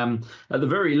having, at the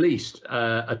very least,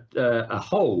 a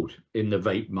hold in the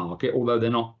vape market, although they're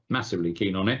not massively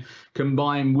keen on it,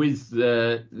 combined with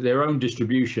their own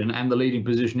distribution and the leading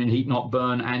position in heat not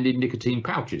burn and in nicotine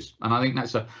pouches. And I think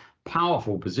that's a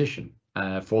powerful position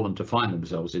for them to find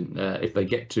themselves in if they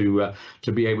get to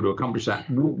be able to accomplish that,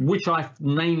 which I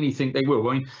mainly think they will.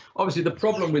 I mean, obviously, the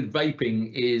problem with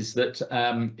vaping is that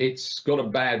it's got a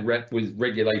bad rep with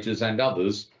regulators and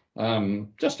others,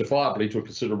 justifiably to a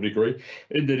considerable degree,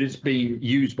 in that it's being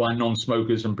used by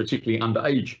non-smokers and particularly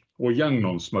underage or young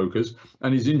non-smokers,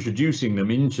 and is introducing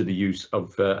them into the use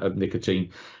of nicotine.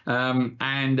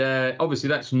 And obviously,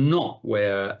 that's not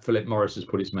where Philip Morris has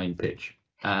put its main pitch.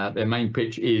 Their main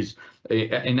pitch is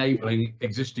enabling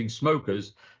existing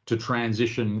smokers to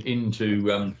transition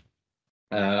into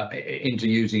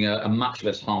using a much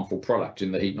less harmful product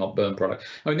in the heat not burn product.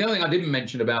 I mean, the other thing I didn't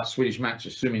mention about Swedish Match,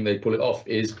 assuming they pull it off,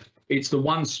 is it's the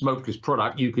one smokeless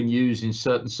product you can use in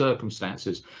certain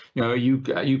circumstances. You know, you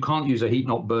can't use a heat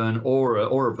not burn or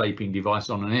a vaping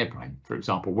device on an airplane, for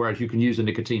example, whereas you can use a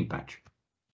nicotine patch.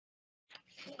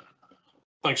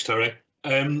 Thanks, Terry.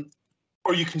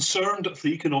 Are you concerned of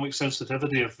the economic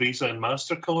sensitivity of Visa and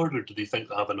MasterCard, or do they think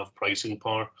they have enough pricing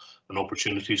power and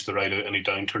opportunities to ride out any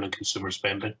downturn in consumer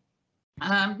spending?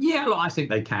 Yeah, look, I think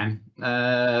they can.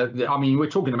 I mean, we're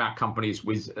talking about companies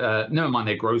with, never mind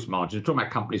their gross margins, we're talking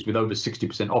about companies with over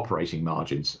 60% operating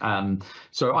margins.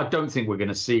 So I don't think we're going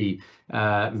to see,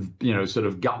 sort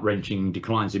of gut-wrenching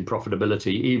declines in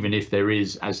profitability, even if there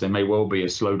is, as there may well be, a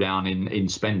slowdown in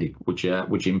spending, which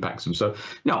impacts them. So,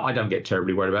 no, I don't get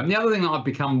terribly worried about them. The other thing that I've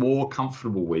become more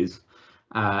comfortable with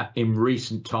in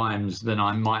recent times than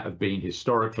I might have been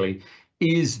historically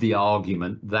is the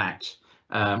argument that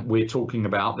we're talking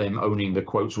about them owning the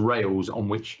quotes rails on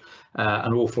which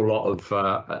an awful lot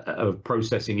of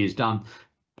processing is done,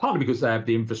 partly because they have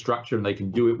the infrastructure and they can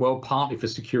do it well, partly for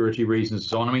security reasons and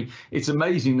so on. I mean, it's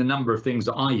amazing the number of things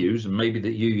that I use, and maybe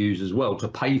that you use as well, to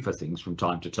pay for things from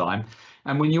time to time.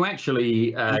 And when you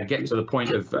actually get to the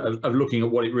point of looking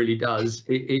at what it really does,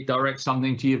 it directs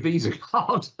something to your Visa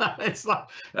card. It's like,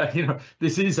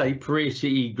 this is a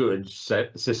pretty good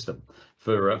system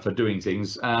for doing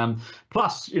things.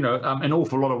 Plus, an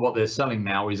awful lot of what they're selling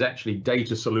now is actually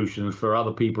data solutions for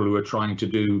other people who are trying to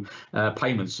do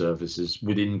payment services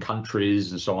within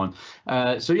countries and so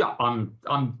on. So yeah,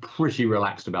 I'm pretty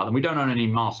relaxed about them. We don't own any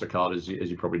MasterCard, as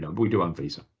you probably know, but we do own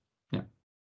Visa. Yeah.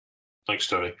 Thanks,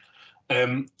 Terry.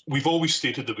 We've always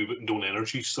stated that we wouldn't own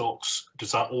energy stocks.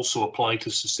 Does that also apply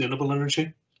to sustainable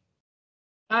energy?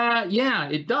 Yeah,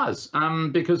 it does,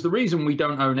 because the reason we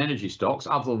don't own energy stocks,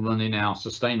 other than in our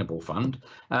sustainable fund,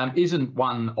 isn't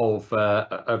one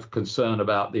of concern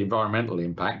about the environmental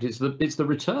impact. It's the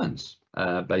returns,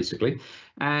 basically,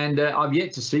 and I've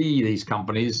yet to see these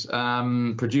companies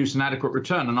produce an adequate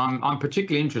return. And I'm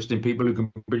particularly interested in people who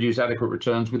can produce adequate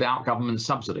returns without government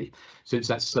subsidy, since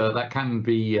that can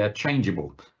be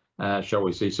changeable. Shall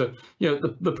we see? So,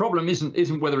 the problem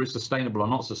isn't whether it's sustainable or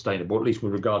not sustainable, at least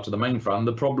with regard to the main fund.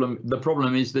 The problem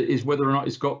is whether or not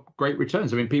it's got great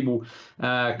returns. I mean, people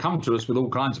come to us with all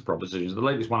kinds of propositions. The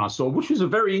latest one I saw, which was a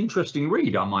very interesting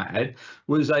read, I might add,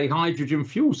 was a hydrogen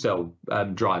fuel cell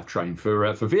drivetrain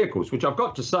for vehicles, which I've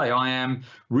got to say I am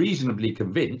reasonably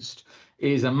convinced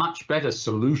is a much better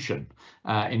solution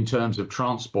in terms of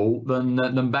transport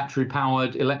than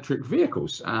battery-powered electric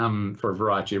vehicles for a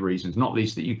variety of reasons, not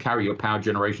least that you carry your power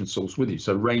generation source with you,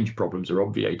 so range problems are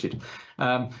obviated.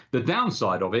 The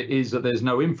downside of it is that there's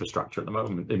no infrastructure at the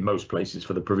moment in most places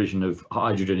for the provision of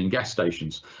hydrogen in gas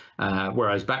stations,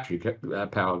 whereas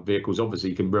battery-powered vehicles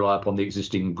obviously can rely upon the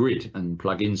existing grid and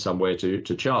plug in somewhere to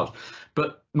charge.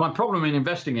 But my problem in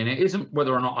investing in it isn't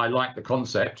whether or not I like the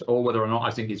concept, or whether or not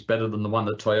I think it's better than the one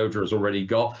that Toyota has already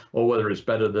got, or whether it's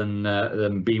better than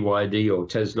BYD or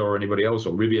Tesla or anybody else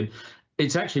or Rivian.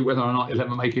 It's actually whether or not it'll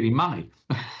ever make any money.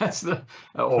 That's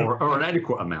or an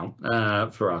adequate amount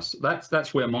for us.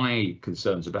 That's where my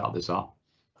concerns about this are.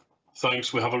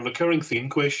 Thanks. We have a recurring theme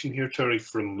question here, Terry,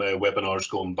 from webinars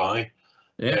gone by.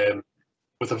 Yeah.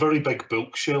 With a very big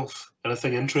bookshelf,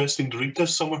 anything interesting to read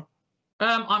this summer?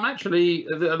 I'm actually,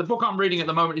 the book I'm reading at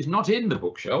the moment is not in the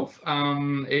bookshelf.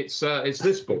 It's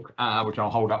this book, which I'll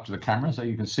hold up to the camera so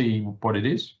you can see what it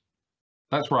is.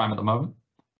 That's where I am at the moment.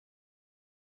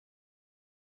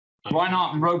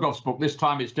 Reinhardt and Rogoff's book, this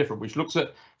time it's different, which looks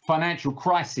at financial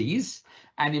crises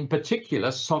and in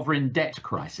particular sovereign debt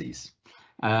crises.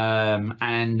 And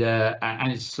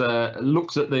it's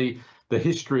looks at the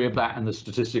history of that and the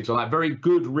statistics on that. Very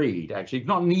good read, actually.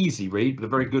 Not an easy read, but a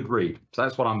very good read. So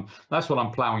that's what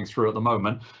I'm ploughing through at the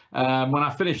moment. When I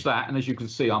finish that, and as you can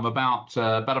see, I'm about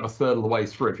a third of the way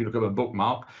through. If you look at my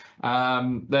bookmark,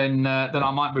 then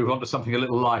I might move on to something a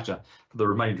little lighter for the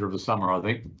remainder of the summer, I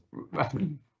think.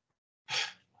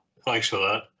 Thanks for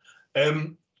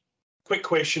that. Quick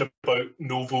question about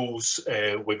Novo's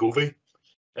Wegovy.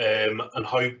 And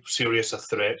how serious a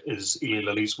threat is Eli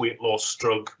Lilly's weight loss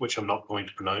drug, which I'm not going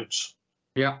to pronounce.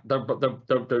 Yeah, don't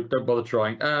bother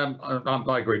trying.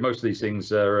 I agree. Most of these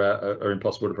things are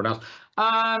impossible to pronounce.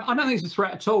 I don't think it's a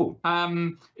threat at all.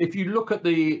 If you look at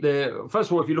the first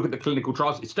of all, if you look at the clinical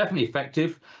trials, it's definitely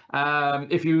effective.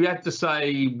 If you had to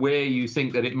say where you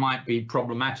think that it might be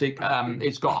problematic,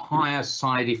 it's got higher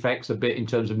side effects a bit in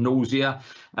terms of nausea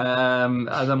than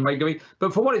Wegovy.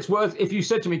 But for what it's worth, if you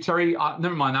said to me, Terry,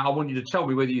 never mind that, I want you to tell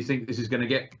me whether you think this is going to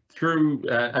get through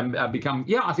and become,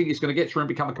 yeah, I think it's going to get through and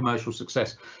become a commercial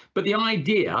success. But the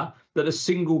idea that a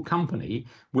single company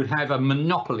would have a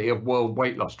monopoly of world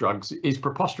weight loss drugs is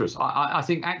preposterous. I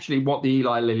think actually what the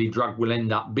Eli Lilly drug will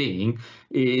end up being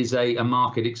is a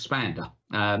market expander.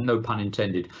 No pun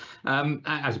intended,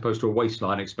 as opposed to a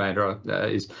waistline expander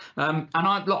is. And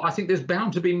I think there's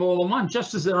bound to be more than one,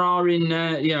 just as there are in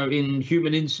in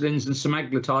human insulins and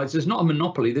semaglutides. There's not a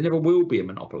monopoly. There never will be a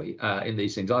monopoly in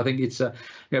these things. I think it's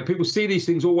people see these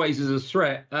things always as a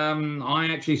threat. I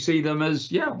actually see them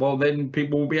as well, then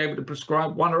people will be able to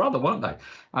prescribe one or other, won't they?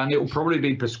 And it will probably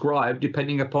be prescribed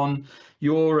depending upon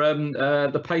your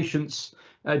the patient's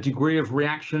degree of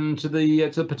reaction to the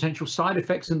potential side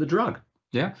effects in the drug.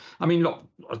 Yeah, I mean, look,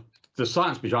 the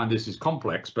science behind this is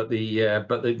complex, but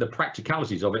the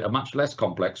practicalities of it are much less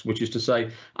complex, which is to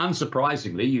say,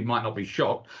 unsurprisingly, you might not be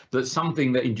shocked that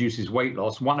something that induces weight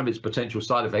loss, one of its potential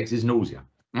side effects is nausea.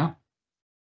 Yeah.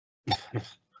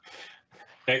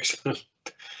 Excellent.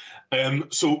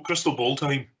 So crystal ball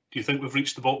time. Do you think we've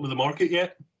reached the bottom of the market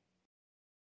yet?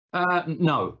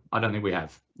 No, I don't think we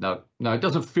have. No, it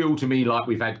doesn't feel to me like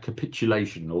we've had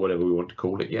capitulation or whatever we want to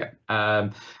call it yet.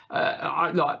 I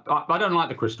don't like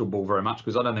the crystal ball very much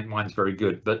because I don't think mine's very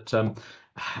good. But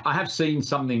I have seen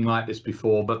something like this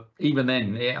before, but even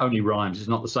then, it only rhymes. It's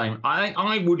not the same.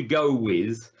 I would go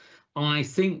with. I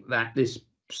think that this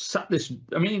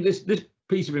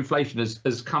piece of inflation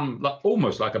has come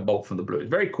almost like a bolt from the blue. It's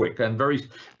very quick and very,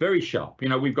 very sharp.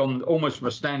 We've gone almost from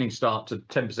a standing start to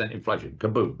 10% inflation,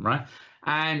 kaboom, right?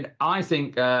 And I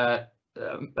think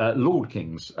Lord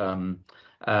King's,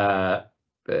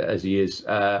 as he is,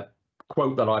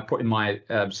 quote that I put in my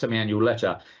semi-annual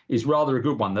letter is rather a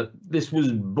good one, that this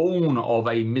was born of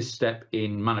a misstep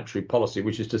in monetary policy,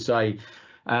 which is to say,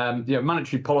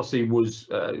 monetary policy was,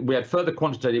 we had further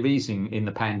quantitative easing in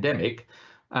the pandemic,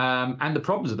 and the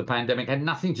problems of the pandemic had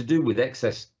nothing to do with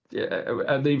excess.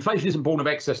 The inflation isn't born of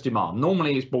excess demand.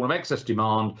 Normally, it's born of excess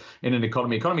demand in an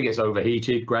economy. Economy gets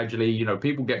overheated gradually.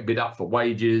 People get bid up for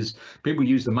wages. People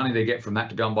use the money they get from that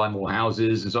to go and buy more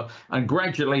houses, and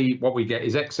gradually, what we get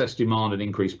is excess demand and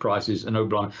increased prices. And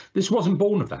this wasn't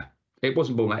born of that. It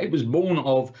wasn't born of that. It was born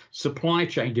of supply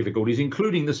chain difficulties,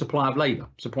 including the supply of labour,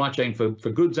 supply chain for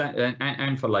goods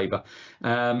and for labour,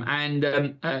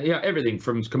 everything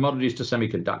from commodities to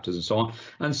semiconductors and so on.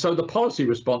 And so the policy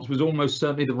response was almost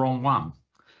certainly the wrong one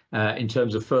in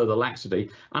terms of further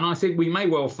laxity. And I think we may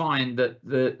well find that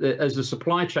as the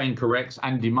supply chain corrects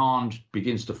and demand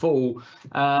begins to fall,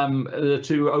 the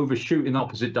two overshoot in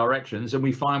opposite directions, and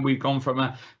we find we've gone from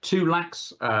a too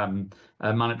lax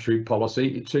monetary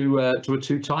policy to a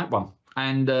too tight one.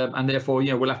 And therefore,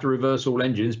 we'll have to reverse all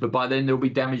engines, but by then there'll be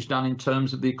damage done in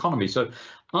terms of the economy. So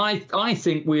I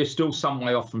think we're still some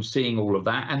way off from seeing all of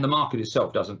that, and the market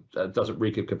itself doesn't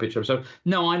reek of capitulation. So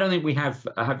no, I don't think we have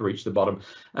reached the bottom.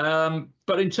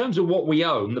 But in terms of what we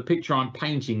own, the picture I'm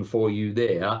painting for you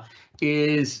there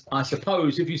is, I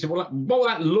suppose, if you say, well, what will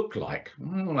that look like?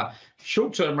 Well,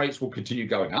 short-term rates will continue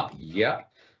going up. Yeah.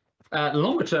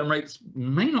 Longer-term rates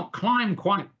may not climb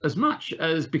quite as much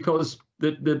as because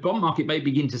the bond market may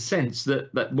begin to sense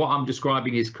that what I'm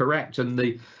describing is correct, and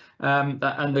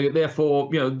therefore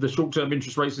the short-term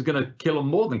interest rates is going to kill them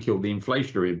more than kill the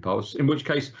inflationary impulse. In which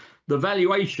case, the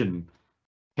valuation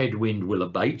headwind will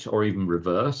abate or even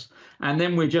reverse, and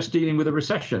then we're just dealing with a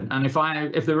recession. And if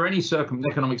there are any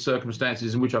economic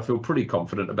circumstances in which I feel pretty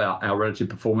confident about our relative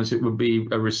performance, it would be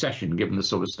a recession, given the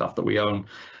sort of stuff that we own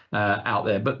out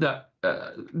there. But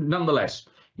nonetheless,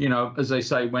 you know, as they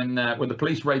say, when the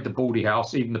police raid the Baldy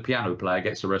house, even the piano player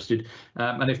gets arrested.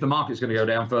 And if the market's going to go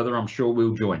down further, I'm sure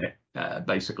we'll join it.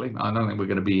 Basically, I don't think we're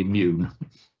going to be immune.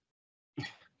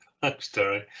 Thanks,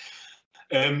 Terry.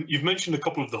 You've mentioned a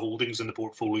couple of the holdings in the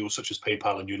portfolio, such as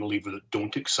PayPal and Unilever, that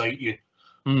don't excite you.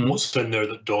 What's in there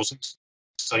that does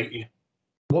excite you?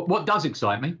 What does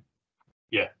excite me?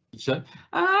 Yeah. So, look,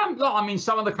 I mean,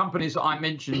 some of the companies that I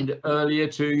mentioned earlier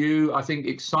to you, I think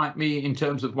excite me in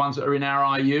terms of ones that are in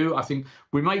our IU. I think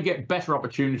we may get better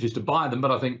opportunities to buy them,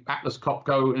 but I think Atlas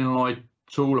Copco and Illinois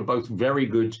Tool are both very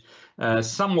good,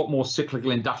 somewhat more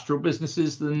cyclical industrial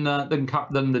businesses than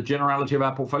the generality of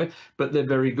our portfolio, but they're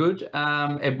very good.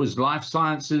 Edwards Life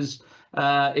Sciences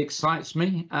excites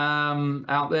me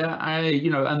out there, you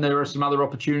know, and there are some other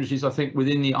opportunities I think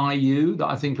within the IU that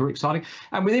I think are exciting.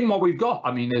 And within what we've got,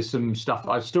 I mean, there's some stuff.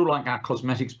 I still like our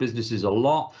cosmetics businesses a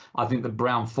lot. I think that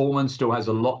Brown-Forman still has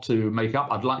a lot to make up.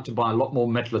 I'd like to buy a lot more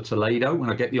Metal of Toledo when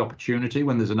I get the opportunity,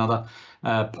 when there's another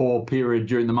poor period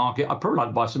during the market. I'd probably like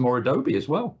to buy some more Adobe as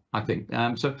well, I think.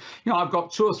 So, you know, I've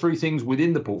got 2 or 3 things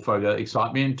within the portfolio that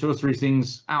excite me and 2 or 3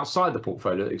 things outside the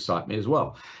portfolio that excite me as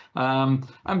well.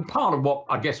 And part of what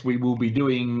I guess we will be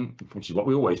doing, which is what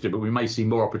we always do, but we may see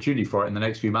more opportunity for it in the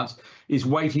next few months, is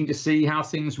waiting to see how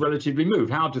things relatively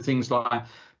move. How do things like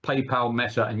PayPal,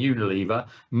 Meta, and Unilever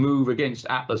move against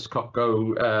Atlas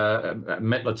Copco,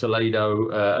 Metal Toledo,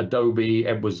 Adobe,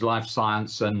 Edwards Life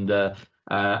Science, and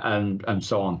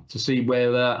so on, to see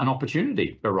where an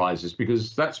opportunity arises,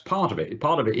 because that's part of it.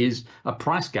 Part of it is a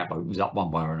price gap opens up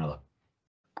one way or another.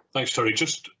 Thanks, Terry.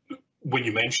 Just when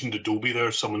you mentioned Adobe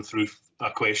there, someone threw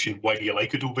a question, why do you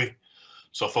like Adobe?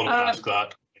 So I thought I'd ask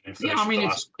that. Yeah, I mean,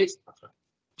 it's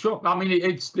sure. I mean,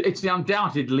 it's the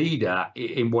undoubted leader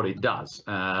in what it does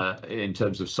in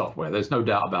terms of software. There's no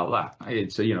doubt about that.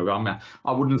 It's, you know,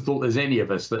 I wouldn't have thought there's any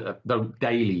of us that don't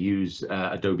daily use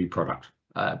Adobe product.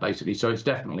 Basically, so it's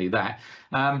definitely that.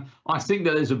 I think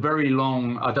that there's a very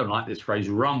long, I don't like this phrase,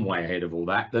 runway ahead of all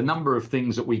that. The number of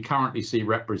things that we currently see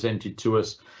represented to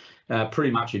us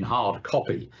pretty much in hard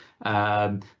copy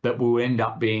that will end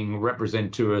up being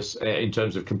represented to us in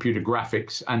terms of computer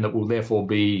graphics, and that will therefore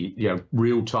be, you know,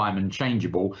 real time and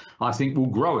changeable, I think will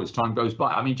grow as time goes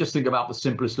by. I mean, just think about the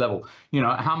simplest level. You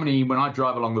know, how many, when I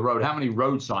drive along the road, how many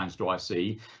road signs do I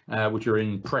see which are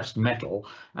in pressed metal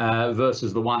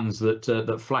versus the ones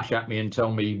that flash at me and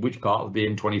tell me which part of the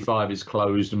M25 is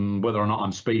closed and whether or not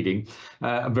I'm speeding,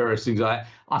 and various things like that.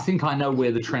 I think I know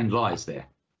where the trend lies there.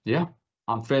 Yeah.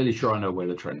 I'm fairly sure I know where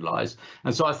the trend lies.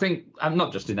 And so I think, and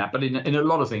not just in that, but in a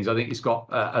lot of things, I think it's got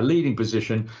a leading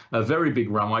position, a very big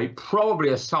runway, probably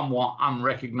a somewhat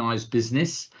unrecognized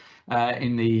business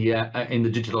in the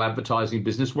digital advertising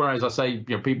business. Whereas I say,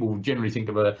 you know, people generally think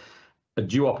of a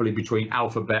duopoly between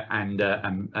Alphabet and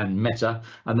Meta,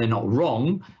 and they're not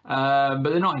wrong, but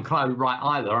they're not entirely right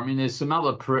either. I mean, there's some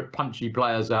other punchy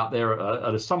players out there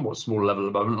at a somewhat smaller level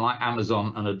at the moment, like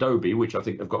Amazon and Adobe, which I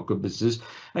think have got good businesses.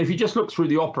 And if you just look through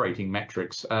the operating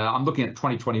metrics, I'm looking at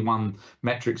 2021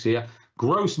 metrics here.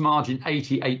 Gross margin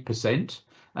 88%,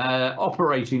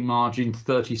 operating margin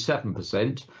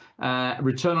 37%.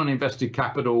 Return on invested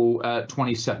capital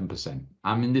 27%.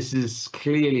 I mean, this is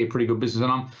clearly a pretty good business,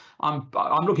 and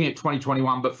I'm looking at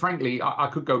 2021, but frankly, I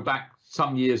could go back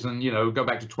some years and, you know, go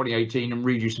back to 2018 and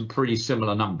read you some pretty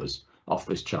similar numbers off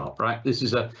this chart, right? This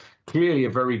is clearly a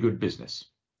very good business,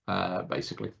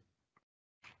 basically.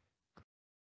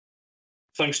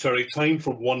 Thanks, Terry. Time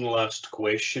for one last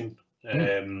question,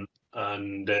 and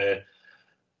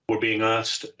we're being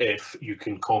asked if you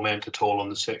can comment at all on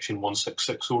the Section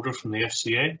 166 order from the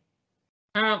FCA.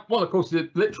 Well, of course, the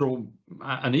literal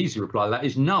and easy reply to that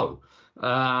is no.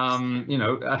 You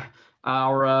know,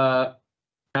 our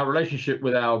relationship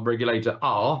with our regulator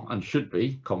are and should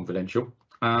be confidential,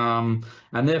 and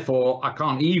therefore I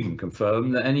can't even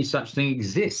confirm that any such thing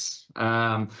exists.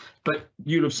 But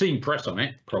you'll have seen press on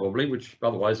it probably, which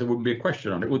otherwise there wouldn't be a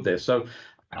question on it, would there? So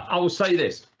I will say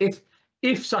this: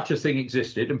 if such a thing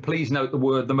existed, and please note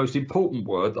the most important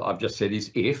word that I've just said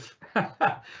is if,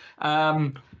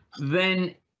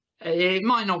 then it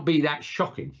might not be that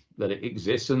shocking that it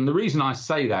exists. And the reason I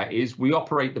say that is we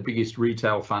operate the biggest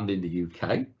retail fund in the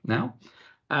UK now.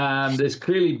 There's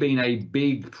clearly been a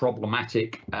big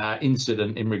problematic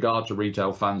incident in regard to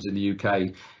retail funds in the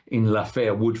UK in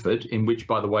l'affaire Woodford, in which,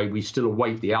 by the way, we still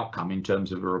await the outcome in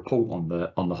terms of a report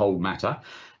on the whole matter,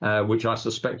 which I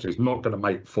suspect is not going to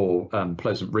make for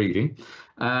pleasant reading.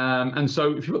 And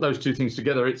so if you put those two things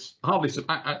together, it's hardly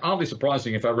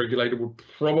surprising if our regulator would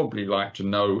probably like to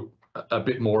know a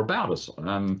bit more about us.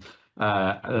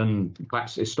 and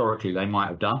perhaps historically they might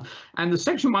have done. And the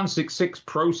Section 166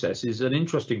 process is an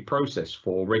interesting process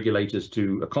for regulators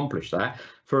to accomplish that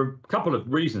for a couple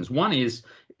of reasons. One is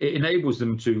it enables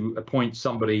them to appoint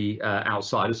somebody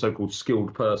outside, a so-called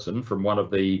skilled person from one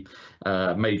of the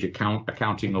major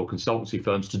accounting or consultancy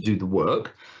firms to do the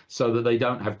work, so that they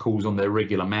don't have calls on their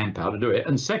regular manpower to do it.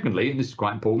 And secondly, and this is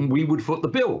quite important, we would foot the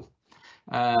bill.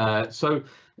 So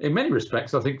in many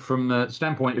respects, I think from the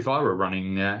standpoint, if I were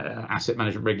running asset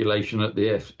management regulation at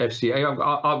the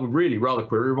FCA, I would really rather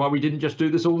query why we didn't just do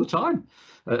this all the time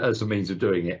as a means of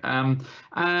doing it. And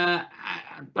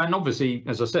obviously,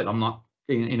 as I said, I'm not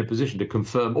in a position to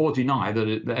confirm or deny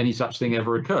that any such thing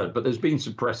ever occurred. But there's been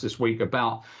some press this week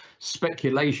about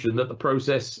speculation that the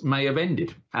process may have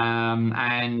ended.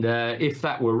 If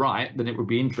that were right, then it would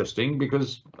be interesting,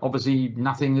 because obviously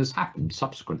nothing has happened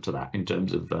subsequent to that in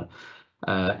terms of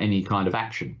any kind of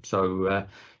action. So,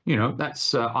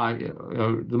 that's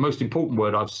the most important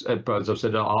word I've said.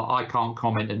 I can't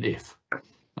comment an if.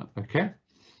 Okay.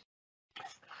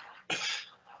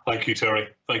 Thank you, Terry.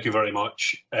 Thank you very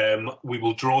much. We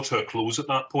will draw to a close at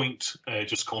that point,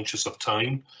 just conscious of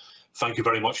time. Thank you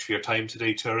very much for your time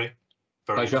today, Terry.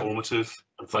 Very informative.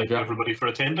 And thank you, everybody, for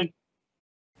attending.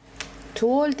 To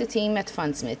all the team at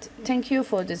Fundsmith, thank you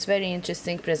for this very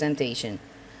interesting presentation.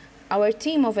 Our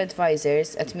team of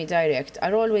advisors at MeDirect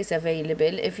are always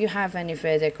available if you have any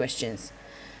further questions.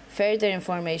 Further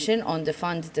information on the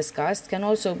fund discussed can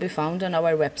also be found on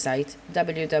our website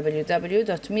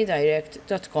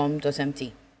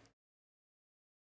www.medirect.com.mt.